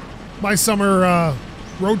 My Summer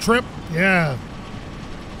road trip, yeah.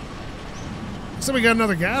 So we got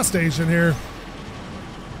another gas station here.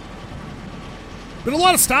 Been a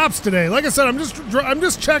lot of stops today. Like I said, I'm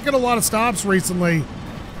just checking a lot of stops recently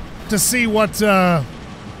to see what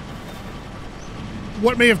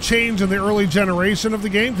may have changed in the early generation of the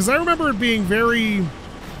game, because I remember it being very,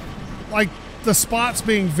 like, the spots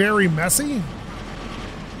being very messy,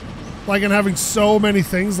 like, and having so many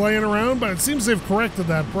things laying around, but it seems they've corrected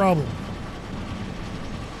that problem.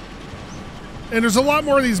 And there's a lot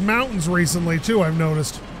more of these mountains recently too, I've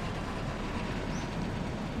noticed.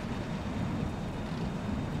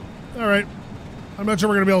 All right, I'm not sure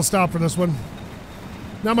we're gonna be able to stop for this one.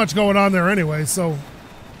 Not much going on there anyway, so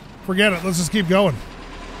forget it. Let's just keep going.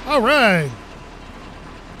 All right.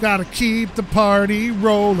 Gotta keep the party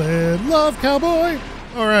rolling. Love Cowboy.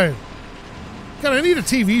 All right. God, I need a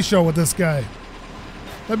TV show with this guy.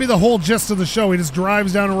 That'd be the whole gist of the show. He just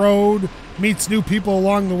drives down a road, meets new people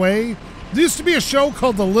along the way. There used to be a show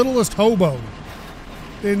called The Littlest Hobo.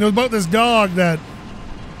 And it was about this dog that,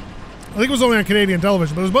 I think it was only on Canadian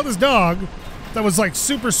television, but it was about this dog that was like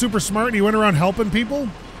super, super smart, and he went around helping people.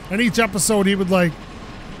 And each episode he would, like,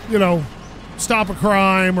 you know, stop a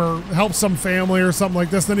crime or help some family or something like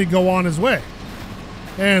this, then he'd go on his way.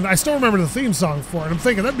 And I still remember the theme song for it. I'm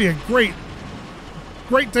thinking that'd be a great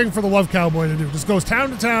thing for the Love Cowboy to do. Just goes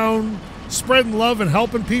town to town, spreading love and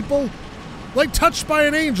helping people. Like Touched by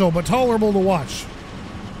an Angel, but tolerable to watch.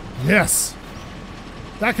 Yes.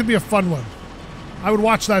 That could be a fun one. I would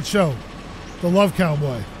watch that show. The Love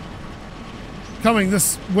Cowboy. Coming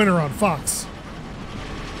this winter on Fox.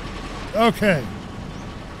 Okay.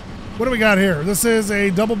 What do we got here? This is a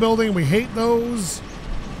double building. We hate those.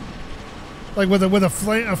 Like with a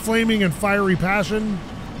flaming and fiery passion.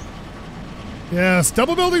 Yes,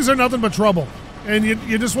 double buildings are nothing but trouble. And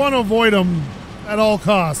you just want to avoid them at all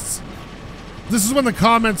costs. This is when the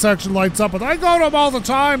comment section lights up with, I go to them all the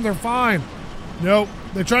time, they're fine. Nope,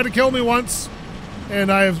 they tried to kill me once, and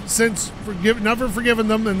I have since never forgiven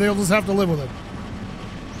them, and they'll just have to live with it.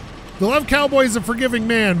 The Love Cowboy is a forgiving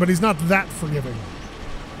man, but he's not that forgiving.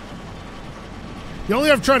 You only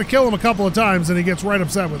have to try to kill him a couple of times, and he gets right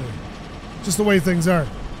upset with you. Just the way things are.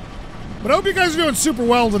 But I hope you guys are doing super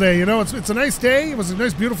well today. You know, it's a nice day. It was a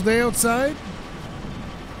nice, beautiful day outside.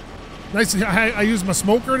 Nice. I used my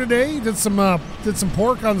smoker today. Did some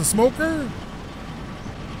pork on the smoker.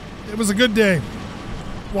 It was a good day.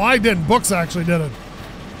 Well, I didn't. Books actually did it.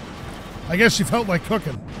 I guess she felt like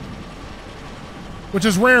cooking, which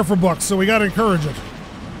is rare for Books, so we got to encourage it.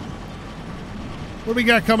 What do we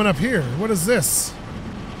got coming up here? What is this?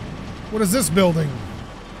 What is this building?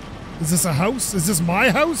 Is this a house? Is this my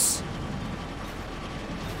house?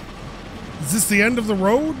 Is this the end of the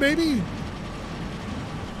road, maybe?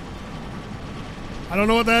 I don't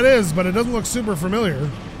know what that is, but it doesn't look super familiar.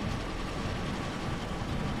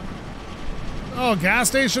 Oh, gas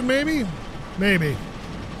station, maybe? Maybe.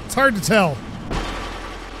 It's hard to tell.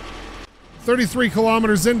 33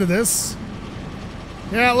 kilometers into this.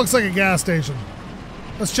 Yeah, it looks like a gas station.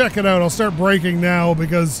 Let's check it out. I'll start braking now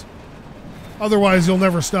because otherwise you'll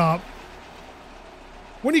never stop.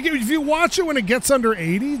 If you watch it when it gets under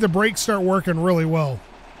 80, the brakes start working really well.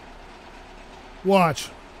 Watch.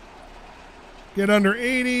 Get under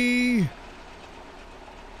 80.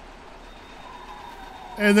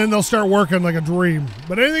 And then they'll start working like a dream.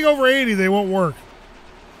 But anything over 80, they won't work.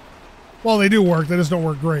 Well, they do work. They just don't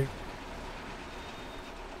work great.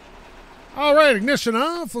 All right, ignition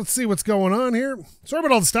off. Let's see what's going on here. Sorry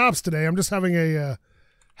about all the stops today. I'm just having a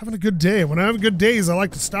good day. When I have good days, I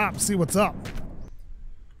like to stop and see what's up.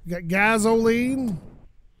 We got gasoline.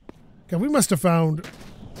 God, we must have found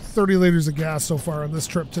 30 liters of gas so far on this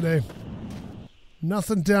trip today.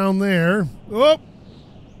 Nothing down there. Oh!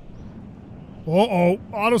 Uh-oh.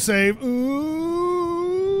 Autosave. Ooh.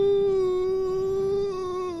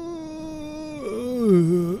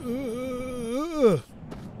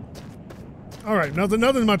 All right,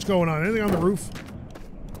 nothing much going on. Anything on the roof?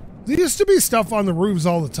 There used to be stuff on the roofs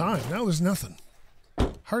all the time. Now there's nothing.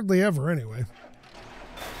 Hardly ever, anyway.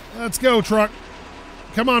 Let's go, truck.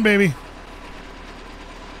 Come on, baby.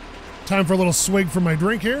 Time for a little swig from my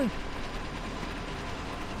drink here.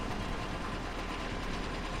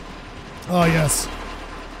 Oh, yes.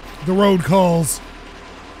 The road calls.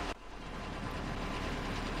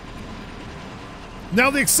 Now,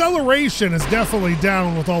 the acceleration is definitely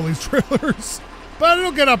down with all these trailers, but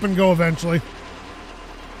it'll get up and go eventually.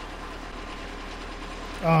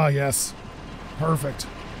 Ah, yes. Perfect.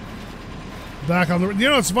 Back on the... You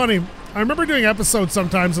know, it's funny. I remember doing episodes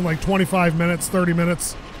sometimes in like 25 minutes, 30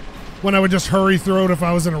 minutes, when I would just hurry through it if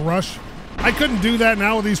I was in a rush. I couldn't do that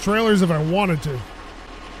now with these trailers if I wanted to.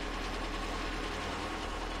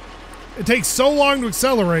 It takes so long to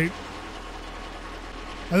accelerate,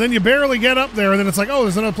 and then you barely get up there, and then it's like, oh,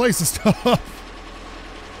 there's another place to stop.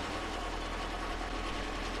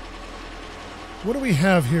 What do we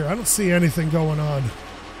have here? I don't see anything going on.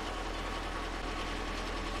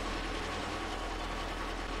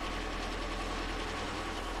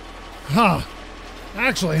 Huh.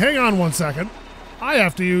 Actually, hang on one second. I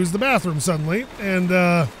have to use the bathroom suddenly, and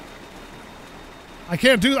I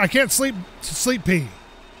can't sleep pee.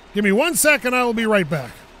 Give me 1 second, I will be right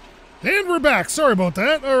back. And we're back. Sorry about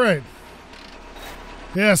that. All right.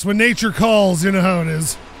 Yes, when nature calls, you know how it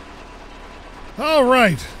is. All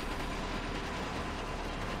right.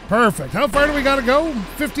 Perfect. How far do we got to go?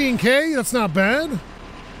 15K? That's not bad.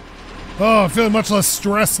 Oh, I'm feeling much less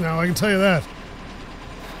stressed now, I can tell you that.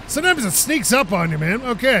 Sometimes it sneaks up on you, man.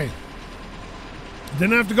 Okay.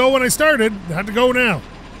 Didn't have to go when I started. Had to go now.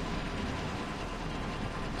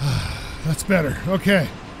 That's better. Okay.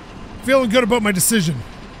 Feeling good about my decision.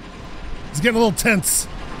 It's getting a little tense.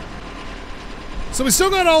 So we still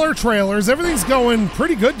got all our trailers. Everything's going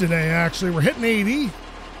pretty good today, actually. We're hitting 80.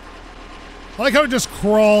 I like how it just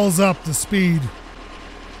crawls up the speed.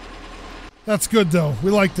 That's good, though. We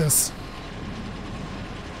like this.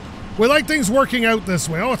 We like things working out this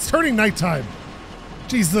way. Oh, it's turning nighttime.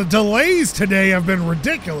 Geez, the delays today have been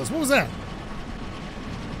ridiculous. What was that?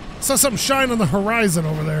 I saw something shine on the horizon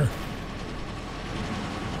over there.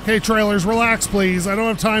 Okay, trailers, relax, please. I don't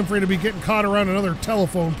have time for you to be getting caught around another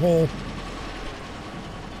telephone pole.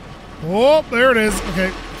 Oh, there it is.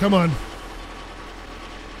 Okay, come on.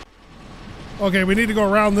 Okay, we need to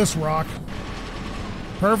go around this rock.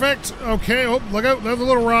 Perfect. Okay, oh, look out. There's a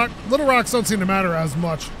little rock. Little rocks don't seem to matter as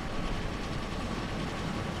much.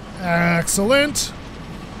 Excellent.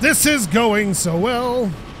 This is going so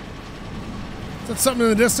well. Is that something in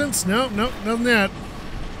the distance? No, nothing yet.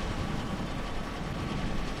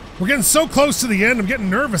 We're getting so close to the end, I'm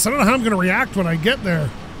getting nervous. I don't know how I'm going to react when I get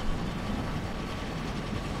there.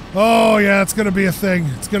 Oh, yeah, it's going to be a thing.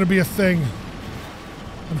 It's going to be a thing.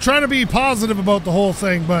 I'm trying to be positive about the whole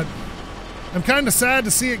thing, but I'm kind of sad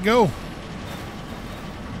to see it go.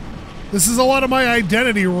 This is a lot of my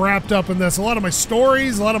identity wrapped up in this. A lot of my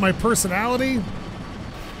stories, a lot of my personality.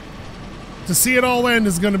 To see it all end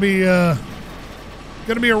is going to be a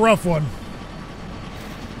rough one.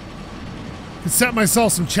 Could set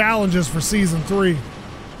myself some challenges for season 3.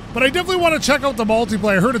 But I definitely want to check out the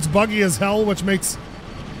multiplayer. I heard it's buggy as hell, which makes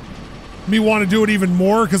me want to do it even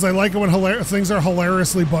more because I like it when things are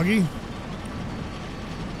hilariously buggy.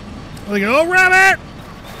 There we go. Oh, rabbit!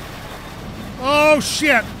 Oh,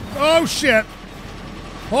 shit. Oh, shit.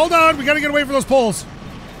 Hold on. We got to get away from those poles.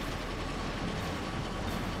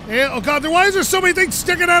 Yeah, oh, God. Why is there so many things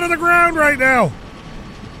sticking out of the ground right now?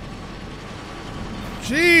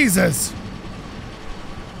 Jesus.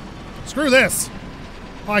 Screw this.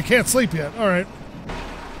 Oh, I can't sleep yet. All right.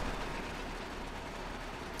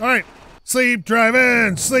 All right. Sleep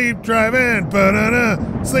driving,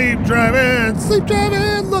 ba-da-da. Sleep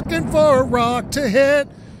driving, looking for a rock to hit.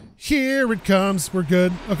 Here it comes. We're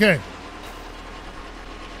good. Okay.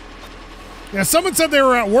 Yeah, someone said they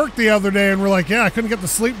were at work the other day and were like, yeah, I couldn't get the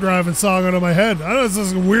sleep driving song out of my head. I know this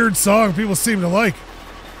is a weird song people seem to like.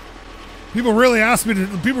 People really asked me to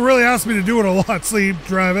do it a lot. Sleep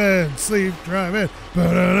driving,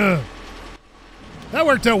 ba-da-da. That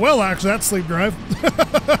worked out well, actually, that sleep drive.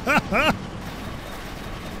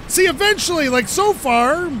 See, eventually, like so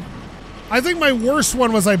far, I think my worst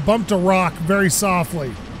one was I bumped a rock very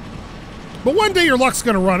softly. But one day your luck's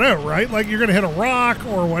going to run out, right? Like you're going to hit a rock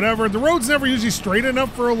or whatever. The road's never usually straight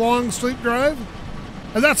enough for a long sleep drive.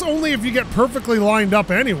 And that's only if you get perfectly lined up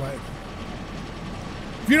anyway.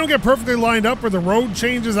 If you don't get perfectly lined up or the road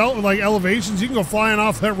changes out with like elevations, you can go flying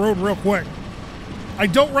off that road real quick. I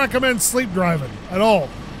don't recommend sleep driving at all.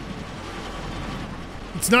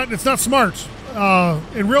 It's not smart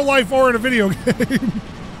in real life or in a video game.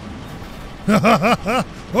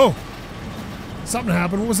 Oh, something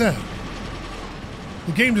happened. What was that?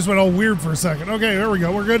 The game just went all weird for a second. Okay, there we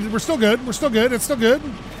go. We're good. We're still good. We're still good. It's still good.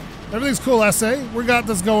 Everything's cool, SA. We got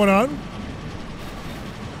this going on.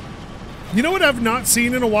 You know what I've not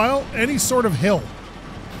seen in a while? Any sort of hill.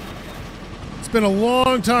 It's been a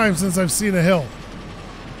long time since I've seen a hill.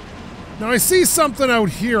 Now I see something out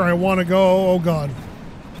here I want to go. Oh God.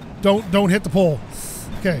 Don't hit the pole.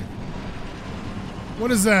 Okay.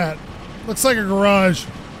 What is that? Looks like a garage.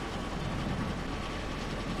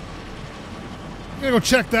 I'm gonna go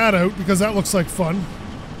check that out because that looks like fun.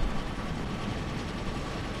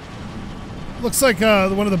 Looks like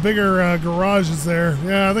one of the bigger garages there.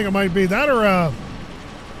 Yeah, I think it might be that or a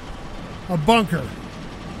bunker.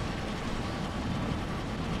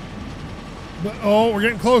 But, oh, we're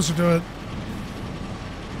getting closer to it.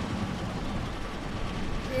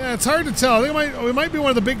 Yeah, it's hard to tell. I think it might be one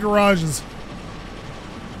of the big garages.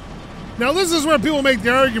 Now, this is where people make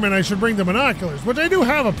the argument I should bring the binoculars, which I do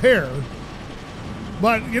have a pair.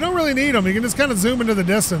 But you don't really need them. You can just kind of zoom into the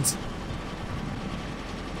distance.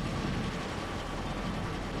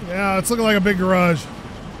 Yeah, it's looking like a big garage.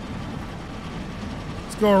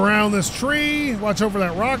 Let's go around this tree. Watch over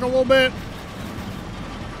that rock a little bit.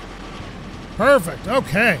 Perfect.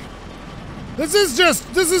 Okay. This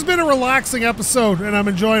has been a relaxing episode, and I'm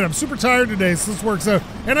enjoying it. I'm super tired today, so this works out.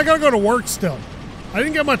 And I gotta go to work still. I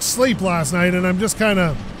didn't get much sleep last night, and I'm just kind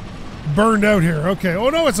of burned out here. Okay. Oh,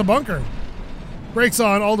 no, it's a bunker. Brakes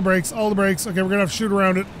on. All the brakes. All the brakes. Okay, we're gonna have to shoot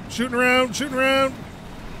around it. Shooting around. Shooting around.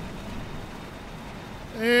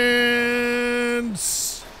 And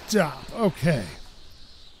stop. Okay.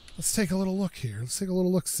 Let's take a little look here. Let's take a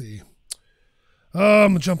little look-see.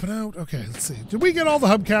 Jumping out. Okay, let's see. Did we get all the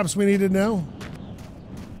hubcaps we needed now?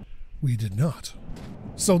 We did not.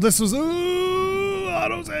 So this was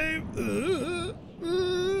autosave.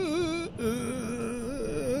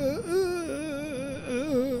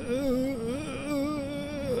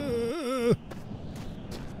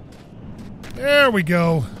 There we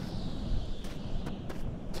go.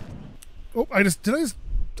 Oh, it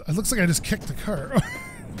looks like I just kicked the car.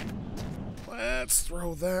 Let's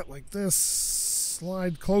throw that like this.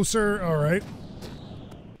 Slide closer. All right.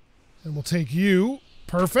 And we'll take you.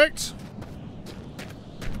 Perfect.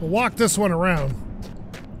 We'll walk this one around.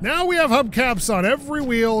 Now we have hubcaps on every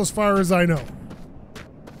wheel as far as I know.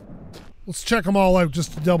 Let's check them all out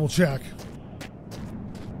just to double check.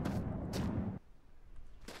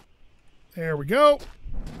 There we go.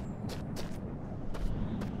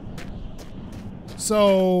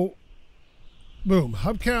 So, boom.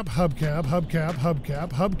 Hubcap, hubcap, hubcap,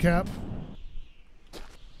 hubcap, hubcap.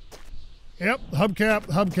 Yep, hubcap,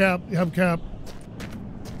 hubcap, hubcap.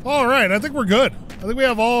 All right, I think we're good. I think we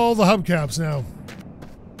have all the hubcaps now.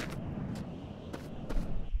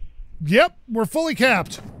 Yep, we're fully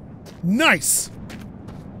capped. Nice.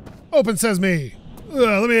 Open sesame.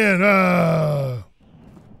 Let me in.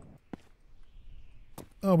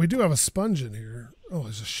 Oh, we do have a sponge in here. Oh,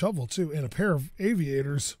 there's a shovel too, and a pair of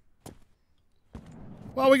aviators.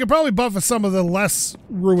 Well, we could probably buff some of the less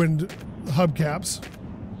ruined hubcaps.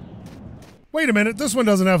 Wait a minute, this one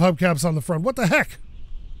doesn't have hubcaps on the front. What the heck?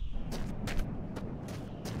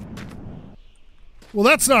 Well,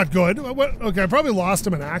 that's not good. Okay, I probably lost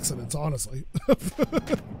him in accidents, honestly.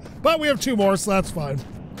 But we have 2 more, so that's fine.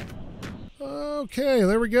 Okay,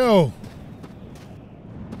 there we go.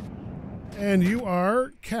 And you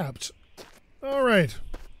are capped. All right.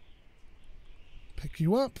 Pick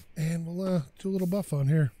you up, and we'll do a little buff on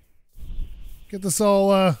here. Get this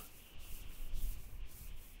all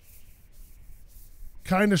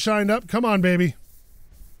kind of shined up. Come on, baby.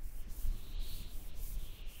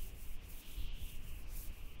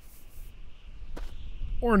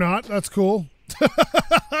 Or not. That's cool.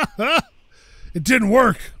 It didn't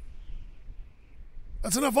work.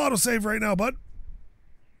 That's enough autosave right now, bud.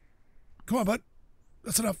 Come on, bud.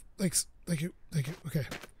 That's enough. Thanks. Thank you. Thank you. Okay.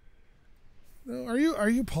 No, are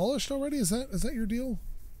you polished already? Is that your deal?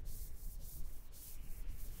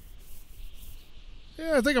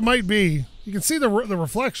 Yeah, I think it might be. You can see the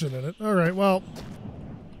reflection in it. All right. Well,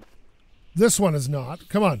 this one is not.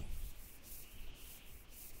 Come on.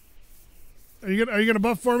 Are you gonna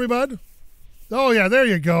buff for me, bud? Oh yeah, there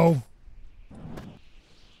you go.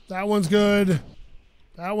 That one's good.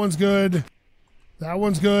 That one's good. That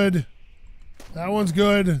one's good. That one's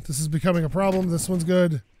good. This is becoming a problem. This one's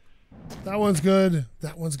good. That one's good.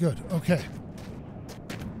 That one's good. Okay.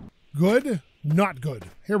 Good, not good.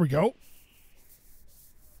 Here we go.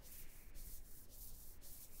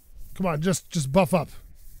 Come on, just buff up.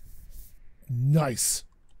 Nice.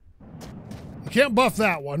 You can't buff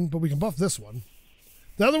that one, but we can buff this one.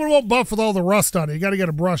 The other one won't buff with all the rust on it. You got to get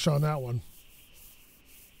a brush on that one.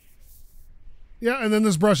 Yeah, and then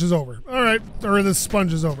this brush is over. All right, or this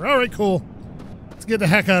sponge is over. All right, cool. Let's get the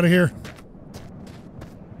heck out of here.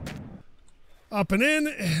 Up and in,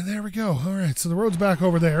 and there we go. All right, so the road's back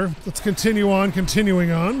over there. Let's continue on,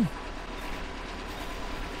 continuing on.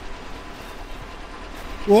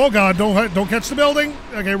 Oh God, don't catch the building.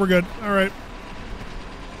 Okay, we're good. All right.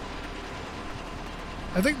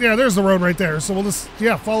 I think, yeah, there's the road right there. So we'll just,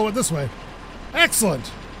 yeah, follow it this way.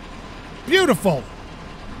 Excellent. Beautiful.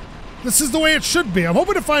 This is the way it should be. I'm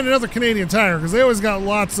hoping to find another Canadian Tire because they always got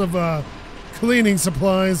lots of cleaning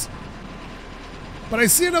supplies. But I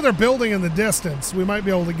see another building in the distance we might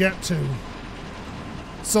be able to get to.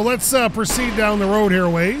 So let's proceed down the road here a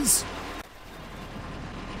ways.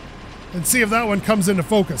 And see if that one comes into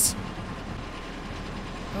focus.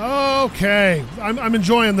 Okay. I'm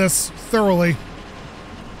enjoying this thoroughly.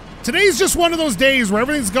 Today's just one of those days where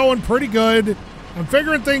everything's going pretty good. I'm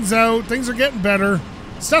figuring things out. Things are getting better.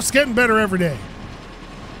 Stuff's getting better every day.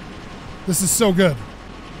 This is so good.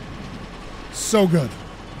 So good.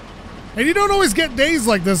 And you don't always get days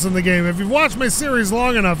like this in the game. If you've watched my series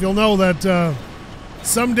long enough, you'll know that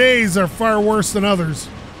some days are far worse than others.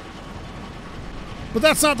 But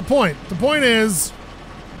that's not the point. The point is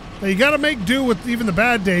that you got to make do with even the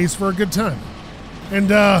bad days for a good time.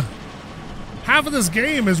 And half of this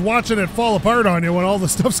game is watching it fall apart on you when all the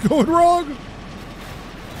stuff's going wrong.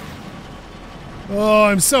 Oh,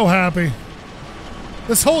 I'm so happy.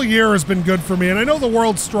 This whole year has been good for me, and I know the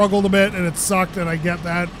world struggled a bit and it sucked, and I get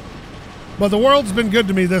that. But the world's been good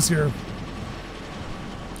to me this year.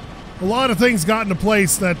 A lot of things got into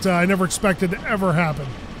place that I never expected to ever happen.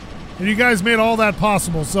 And you guys made all that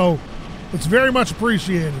possible, so it's very much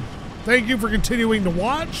appreciated. Thank you for continuing to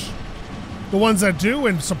watch. The ones that do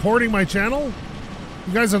and supporting my channel.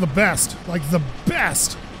 You guys are the best. Like the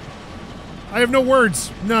best. I have no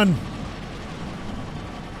words. None.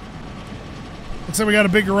 Looks like we got a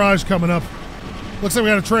big garage coming up. Looks like we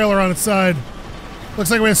got a trailer on its side. Looks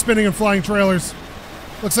like we have spinning and flying trailers.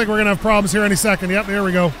 Looks like we're going to have problems here any second. Yep, there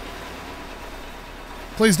we go.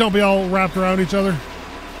 Please don't be all wrapped around each other.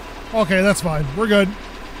 Okay, that's fine. We're good.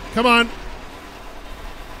 Come on.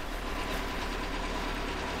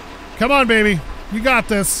 Come on, baby. You got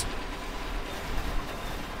this.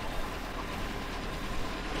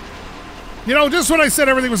 You know, just when I said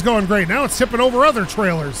everything was going great, now it's tipping over other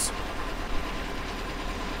trailers.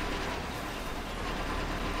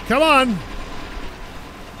 Come on.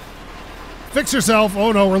 Fix yourself.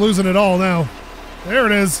 Oh no, we're losing it all now. There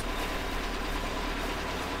it is.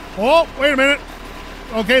 Oh, wait a minute.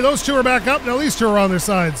 Okay, those two are back up. Now these two are on their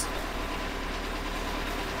sides.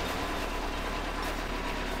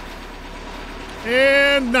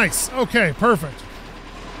 And nice. Okay, perfect.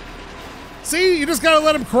 See, you just gotta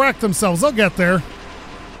let them correct themselves. They'll get there.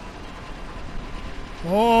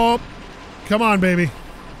 Oh, come on, baby.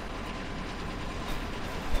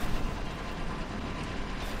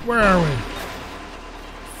 Where are we?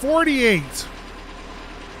 48.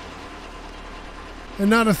 And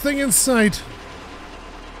not a thing in sight.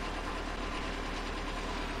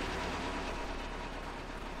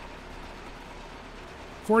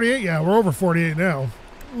 $48? Yeah, we're over 48 now.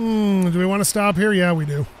 Do we want to stop here? Yeah, we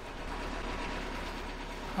do.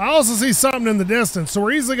 I also see something in the distance, so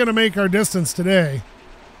we're easily going to make our distance today.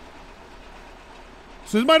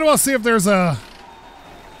 So we might as well see if there's a...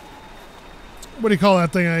 What do you call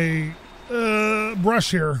that thing? A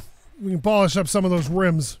brush here. We can polish up some of those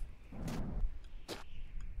rims.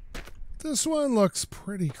 This one looks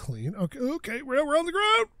pretty clean. Okay, we're on the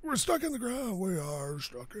ground. We're stuck in the ground. We are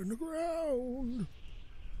stuck in the ground.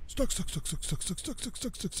 Stuck.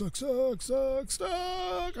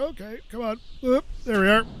 Okay, come on. Oop, there we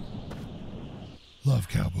are. Love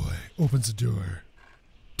Cowboy opens the door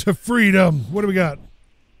to freedom. What do we got?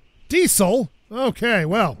 Diesel? Okay,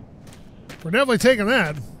 well, we're definitely taking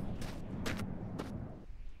that.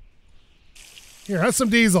 Here, have some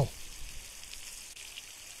diesel.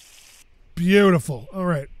 Beautiful. All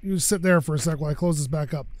right, you sit there for a sec while I close this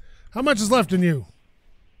back up. How much is left in you?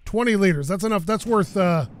 20 liters. That's enough. That's worth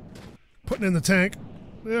putting in the tank.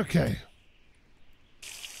 Okay.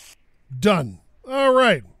 Done. All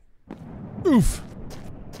right. Oof.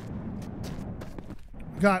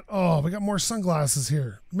 We got more sunglasses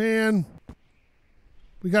here. Man.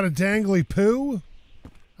 We got a dangly poo.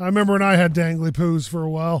 I remember when I had dangly poos for a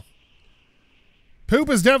while. Poop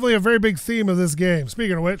is definitely a very big theme of this game.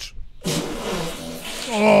 Speaking of which.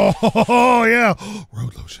 Oh, yeah.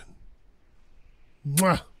 Road lotion.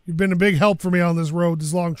 Mwah. You've been a big help for me on this road,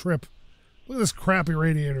 this long trip. Look at this crappy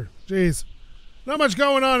radiator. Jeez. Not much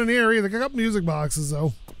going on in here either. Got music boxes,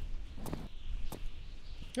 though.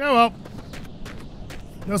 Yeah, well.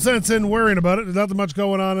 No sense in worrying about it. There's nothing much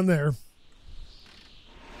going on in there.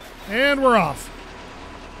 And we're off.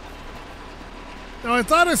 Now, I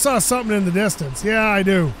thought I saw something in the distance. Yeah, I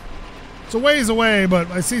do. It's a ways away,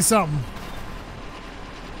 but I see something.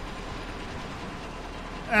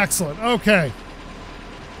 Excellent. Okay.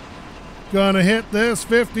 Gonna hit this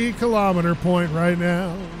 50-kilometer point right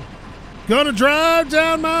now. Gonna drive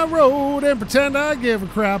down my road and pretend I give a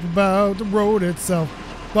crap about the road itself.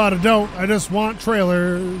 But I don't. I just want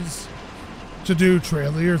trailers to do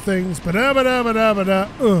trailer things. Ba-da-ba-da-ba-da-ba-da.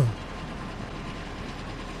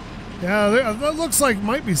 Yeah, that looks like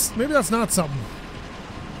maybe that's not something.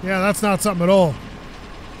 Yeah, that's not something at all.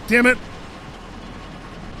 Damn it.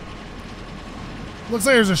 Looks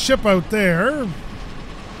like there's a ship out there.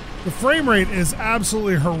 The frame rate is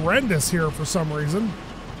absolutely horrendous here for some reason.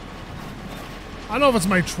 I don't know if it's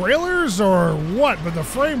my trailers or what, but the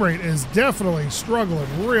frame rate is definitely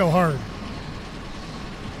struggling real hard.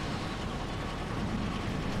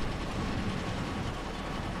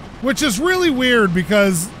 Which is really weird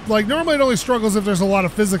because, like, normally it only struggles if there's a lot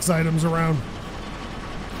of physics items around.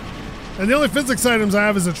 And the only physics items I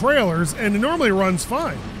have is the trailers, and it normally runs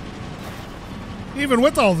fine. Even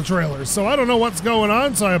with all the trailers. So I don't know what's going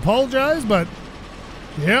on, so I apologize, but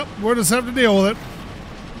yep, we'll just have to deal with it.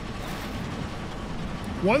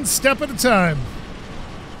 One step at a time.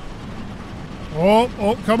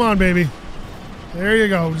 Oh, come on, baby. There you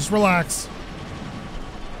go. Just relax.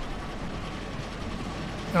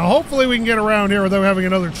 Now, hopefully we can get around here without having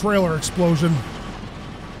another trailer explosion.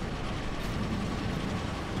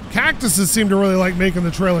 Cactuses seem to really like making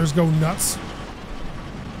the trailers go nuts.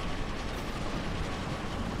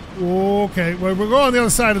 Okay, well, we'll go on the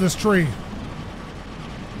other side of this tree.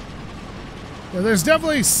 Yeah, there's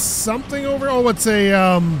definitely something over... Oh, it's a,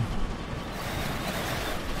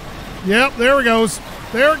 Yep, there it goes.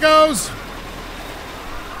 There it goes.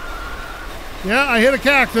 Yeah, I hit a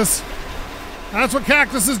cactus. That's what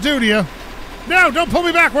cactuses do to you. No, don't pull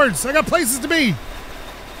me backwards. I got places to be.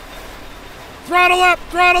 Throttle up,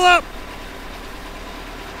 throttle up.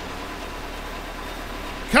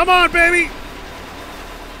 Come on, baby.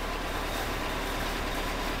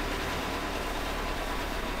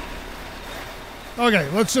 Okay,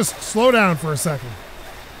 let's just slow down for a second.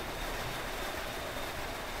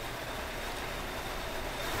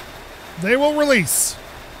 They will release.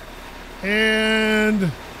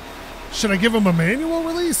 And should I give them a manual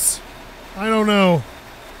release? I don't know.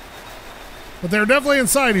 But they're definitely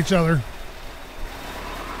inside each other.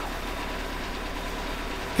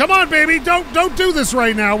 Come on, baby. Don't do this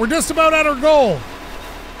right now. We're just about at our goal.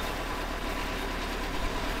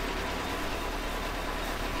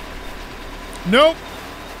 Nope.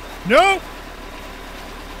 Nope.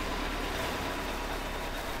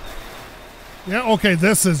 Yeah, okay,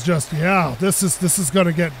 this is just, yeah, this is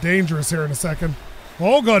gonna get dangerous here in a second.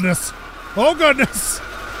 Oh goodness. Oh goodness.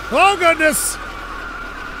 Oh goodness.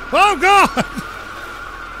 Oh God.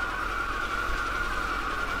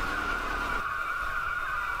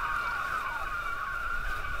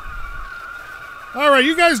 All right,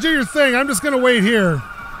 you guys do your thing. I'm just gonna wait here.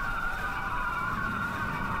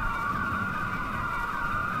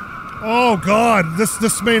 Oh God,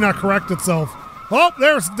 this may not correct itself. Oh,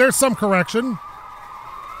 there's some correction.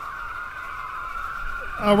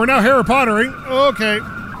 We're now Harry Pottering. Okay.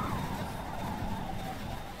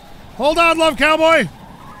 Hold on, Love Cowboy.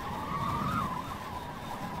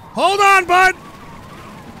 Hold on, bud.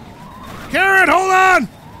 Karen, hold on.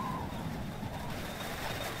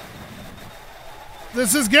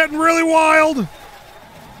 This is getting really wild.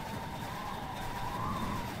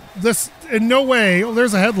 This, in no way, oh,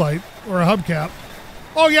 there's a headlight or a hubcap.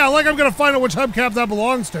 Oh yeah, like I'm gonna find out which hubcap that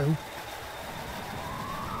belongs to.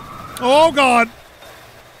 Oh God.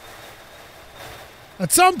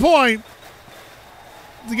 At some point,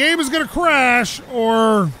 the game is gonna crash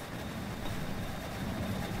or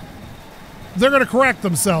they're gonna correct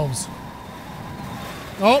themselves.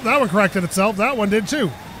 Oh, that one corrected itself. That one did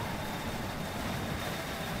too.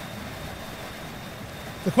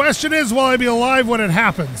 The question is, will I be alive when it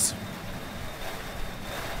happens?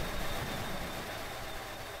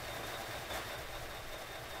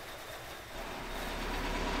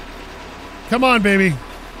 Come on, baby.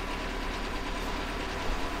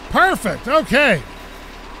 Perfect. Okay.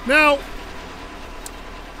 Now,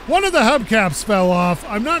 one of the hubcaps fell off.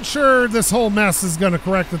 I'm not sure this whole mess is going to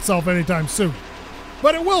correct itself anytime soon.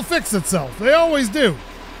 But it will fix itself. They always do.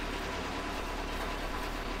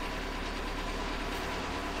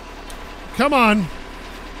 Come on.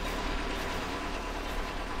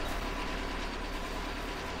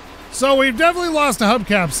 So we've definitely lost a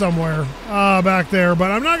hubcap somewhere back there, but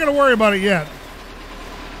I'm not going to worry about it yet.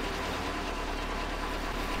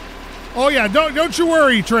 Oh yeah, don't you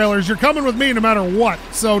worry, trailers. You're coming with me no matter what,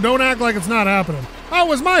 so don't act like it's not happening. Oh, it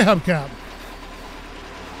was my hubcap.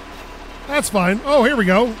 That's fine. Oh, here we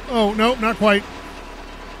go. Oh, no, not quite.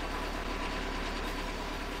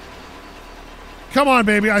 Come on,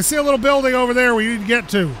 baby. I see a little building over there we need to get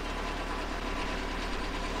to.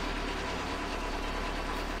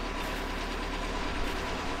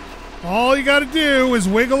 All you got to do is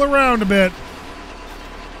wiggle around a bit.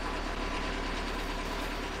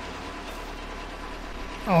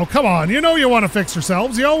 Oh, come on. You know you want to fix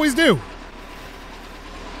yourselves. You always do.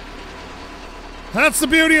 That's the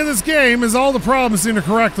beauty of this game, is all the problems seem to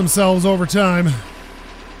correct themselves over time.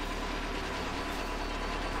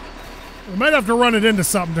 We might have to run it into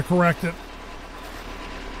something to correct it.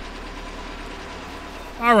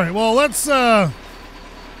 All right, well, let's have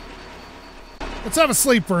a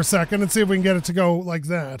sleep for a second and see if we can get it to go like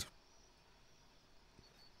that.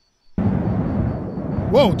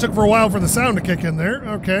 Whoa, it took for a while for the sound to kick in there.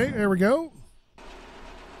 Okay, there we go.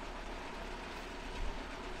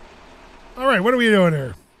 All right, what are we doing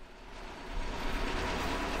here?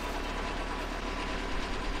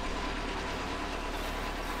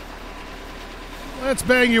 Let's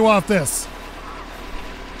bang you off this.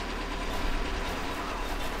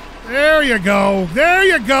 There you go. There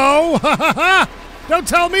you go. Don't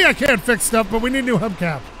tell me I can't fix stuff, but we need a new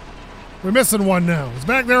hubcap. We're missing one now. It's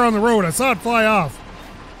back there on the road. I saw it fly off.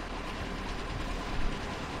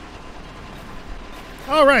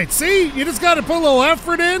 All right, see? You just got to put a little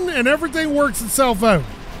effort in and everything works itself out.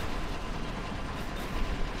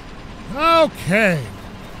 Okay.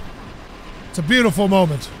 It's a beautiful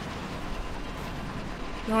moment.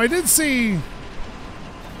 Now, I did see...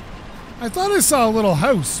 I thought I saw a little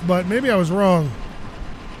house, but maybe I was wrong.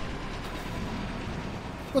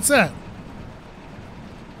 What's that?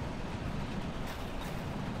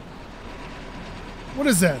 What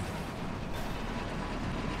is that?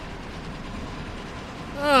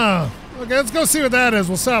 Ah, okay, let's go see what that is.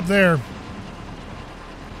 We'll stop there.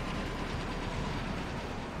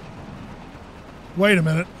 Wait a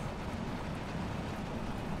minute.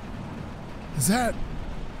 Is that...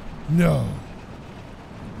 No.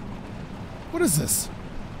 What is this?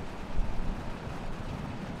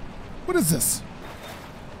 What is this?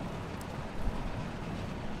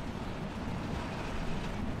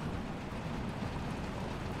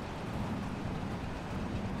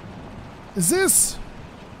 Is this?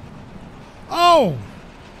 Oh!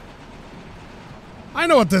 I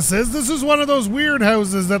know what this is. This is one of those weird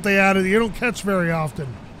houses that they added that you don't catch very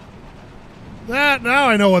often. Now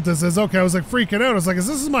I know what this is. Okay, I was like freaking out. I was like, is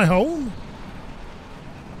this my home?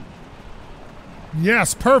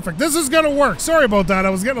 Yes, perfect. This is gonna work. Sorry about that. I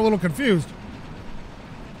was getting a little confused.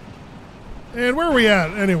 And where are we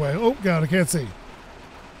at anyway? Oh God, I can't see.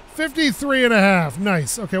 53.5.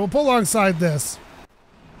 Nice. Okay, we'll pull alongside this.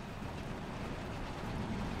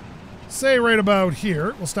 Say right about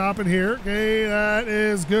here. We'll stop it here. Okay, that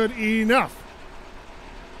is good enough.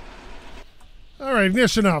 All right,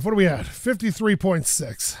 ignition off. What are we at?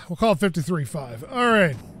 53.6. We'll call it 53.5. All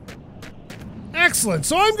right. Excellent.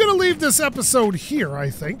 So I'm going to leave this episode here, I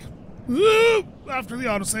think. After the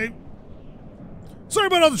autosave. Sorry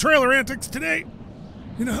about all the trailer antics today.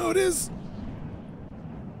 You know how it is.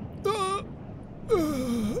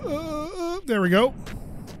 There we go.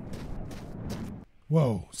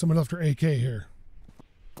 Whoa, someone left her AK here.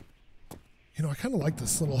 You know, I kind of like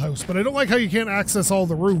this little house, but I don't like how you can't access all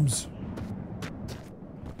the rooms.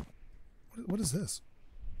 What is this?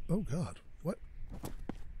 Oh, God. What?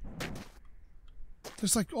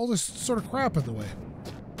 There's like all this sort of crap in the way.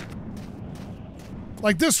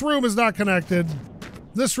 Like, this room is not connected.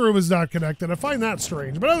 This room is not connected. I find that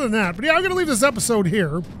strange. But other than that, but yeah, I'm going to leave this episode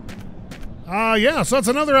here. Yeah, so that's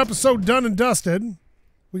another episode done and dusted.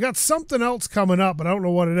 We got something else coming up, but I don't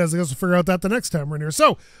know what it is. I guess we'll figure out that the next time we're in here.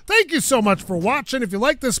 So, thank you so much for watching. If you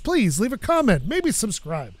like this, please leave a comment. Maybe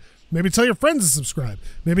subscribe. Maybe tell your friends to subscribe.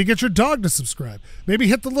 Maybe get your dog to subscribe. Maybe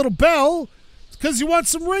hit the little bell because you want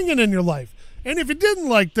some ringing in your life. And if you didn't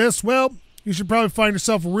like this, well, you should probably find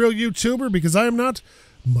yourself a real YouTuber because I am not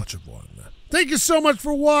much of one. Thank you so much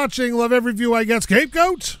for watching. Love every view I get.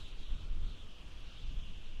 SkapeGote.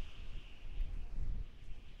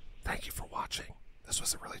 Thank you for watching. This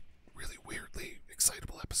was a really, really weirdly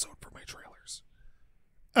excitable episode for my trailers.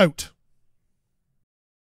 Out.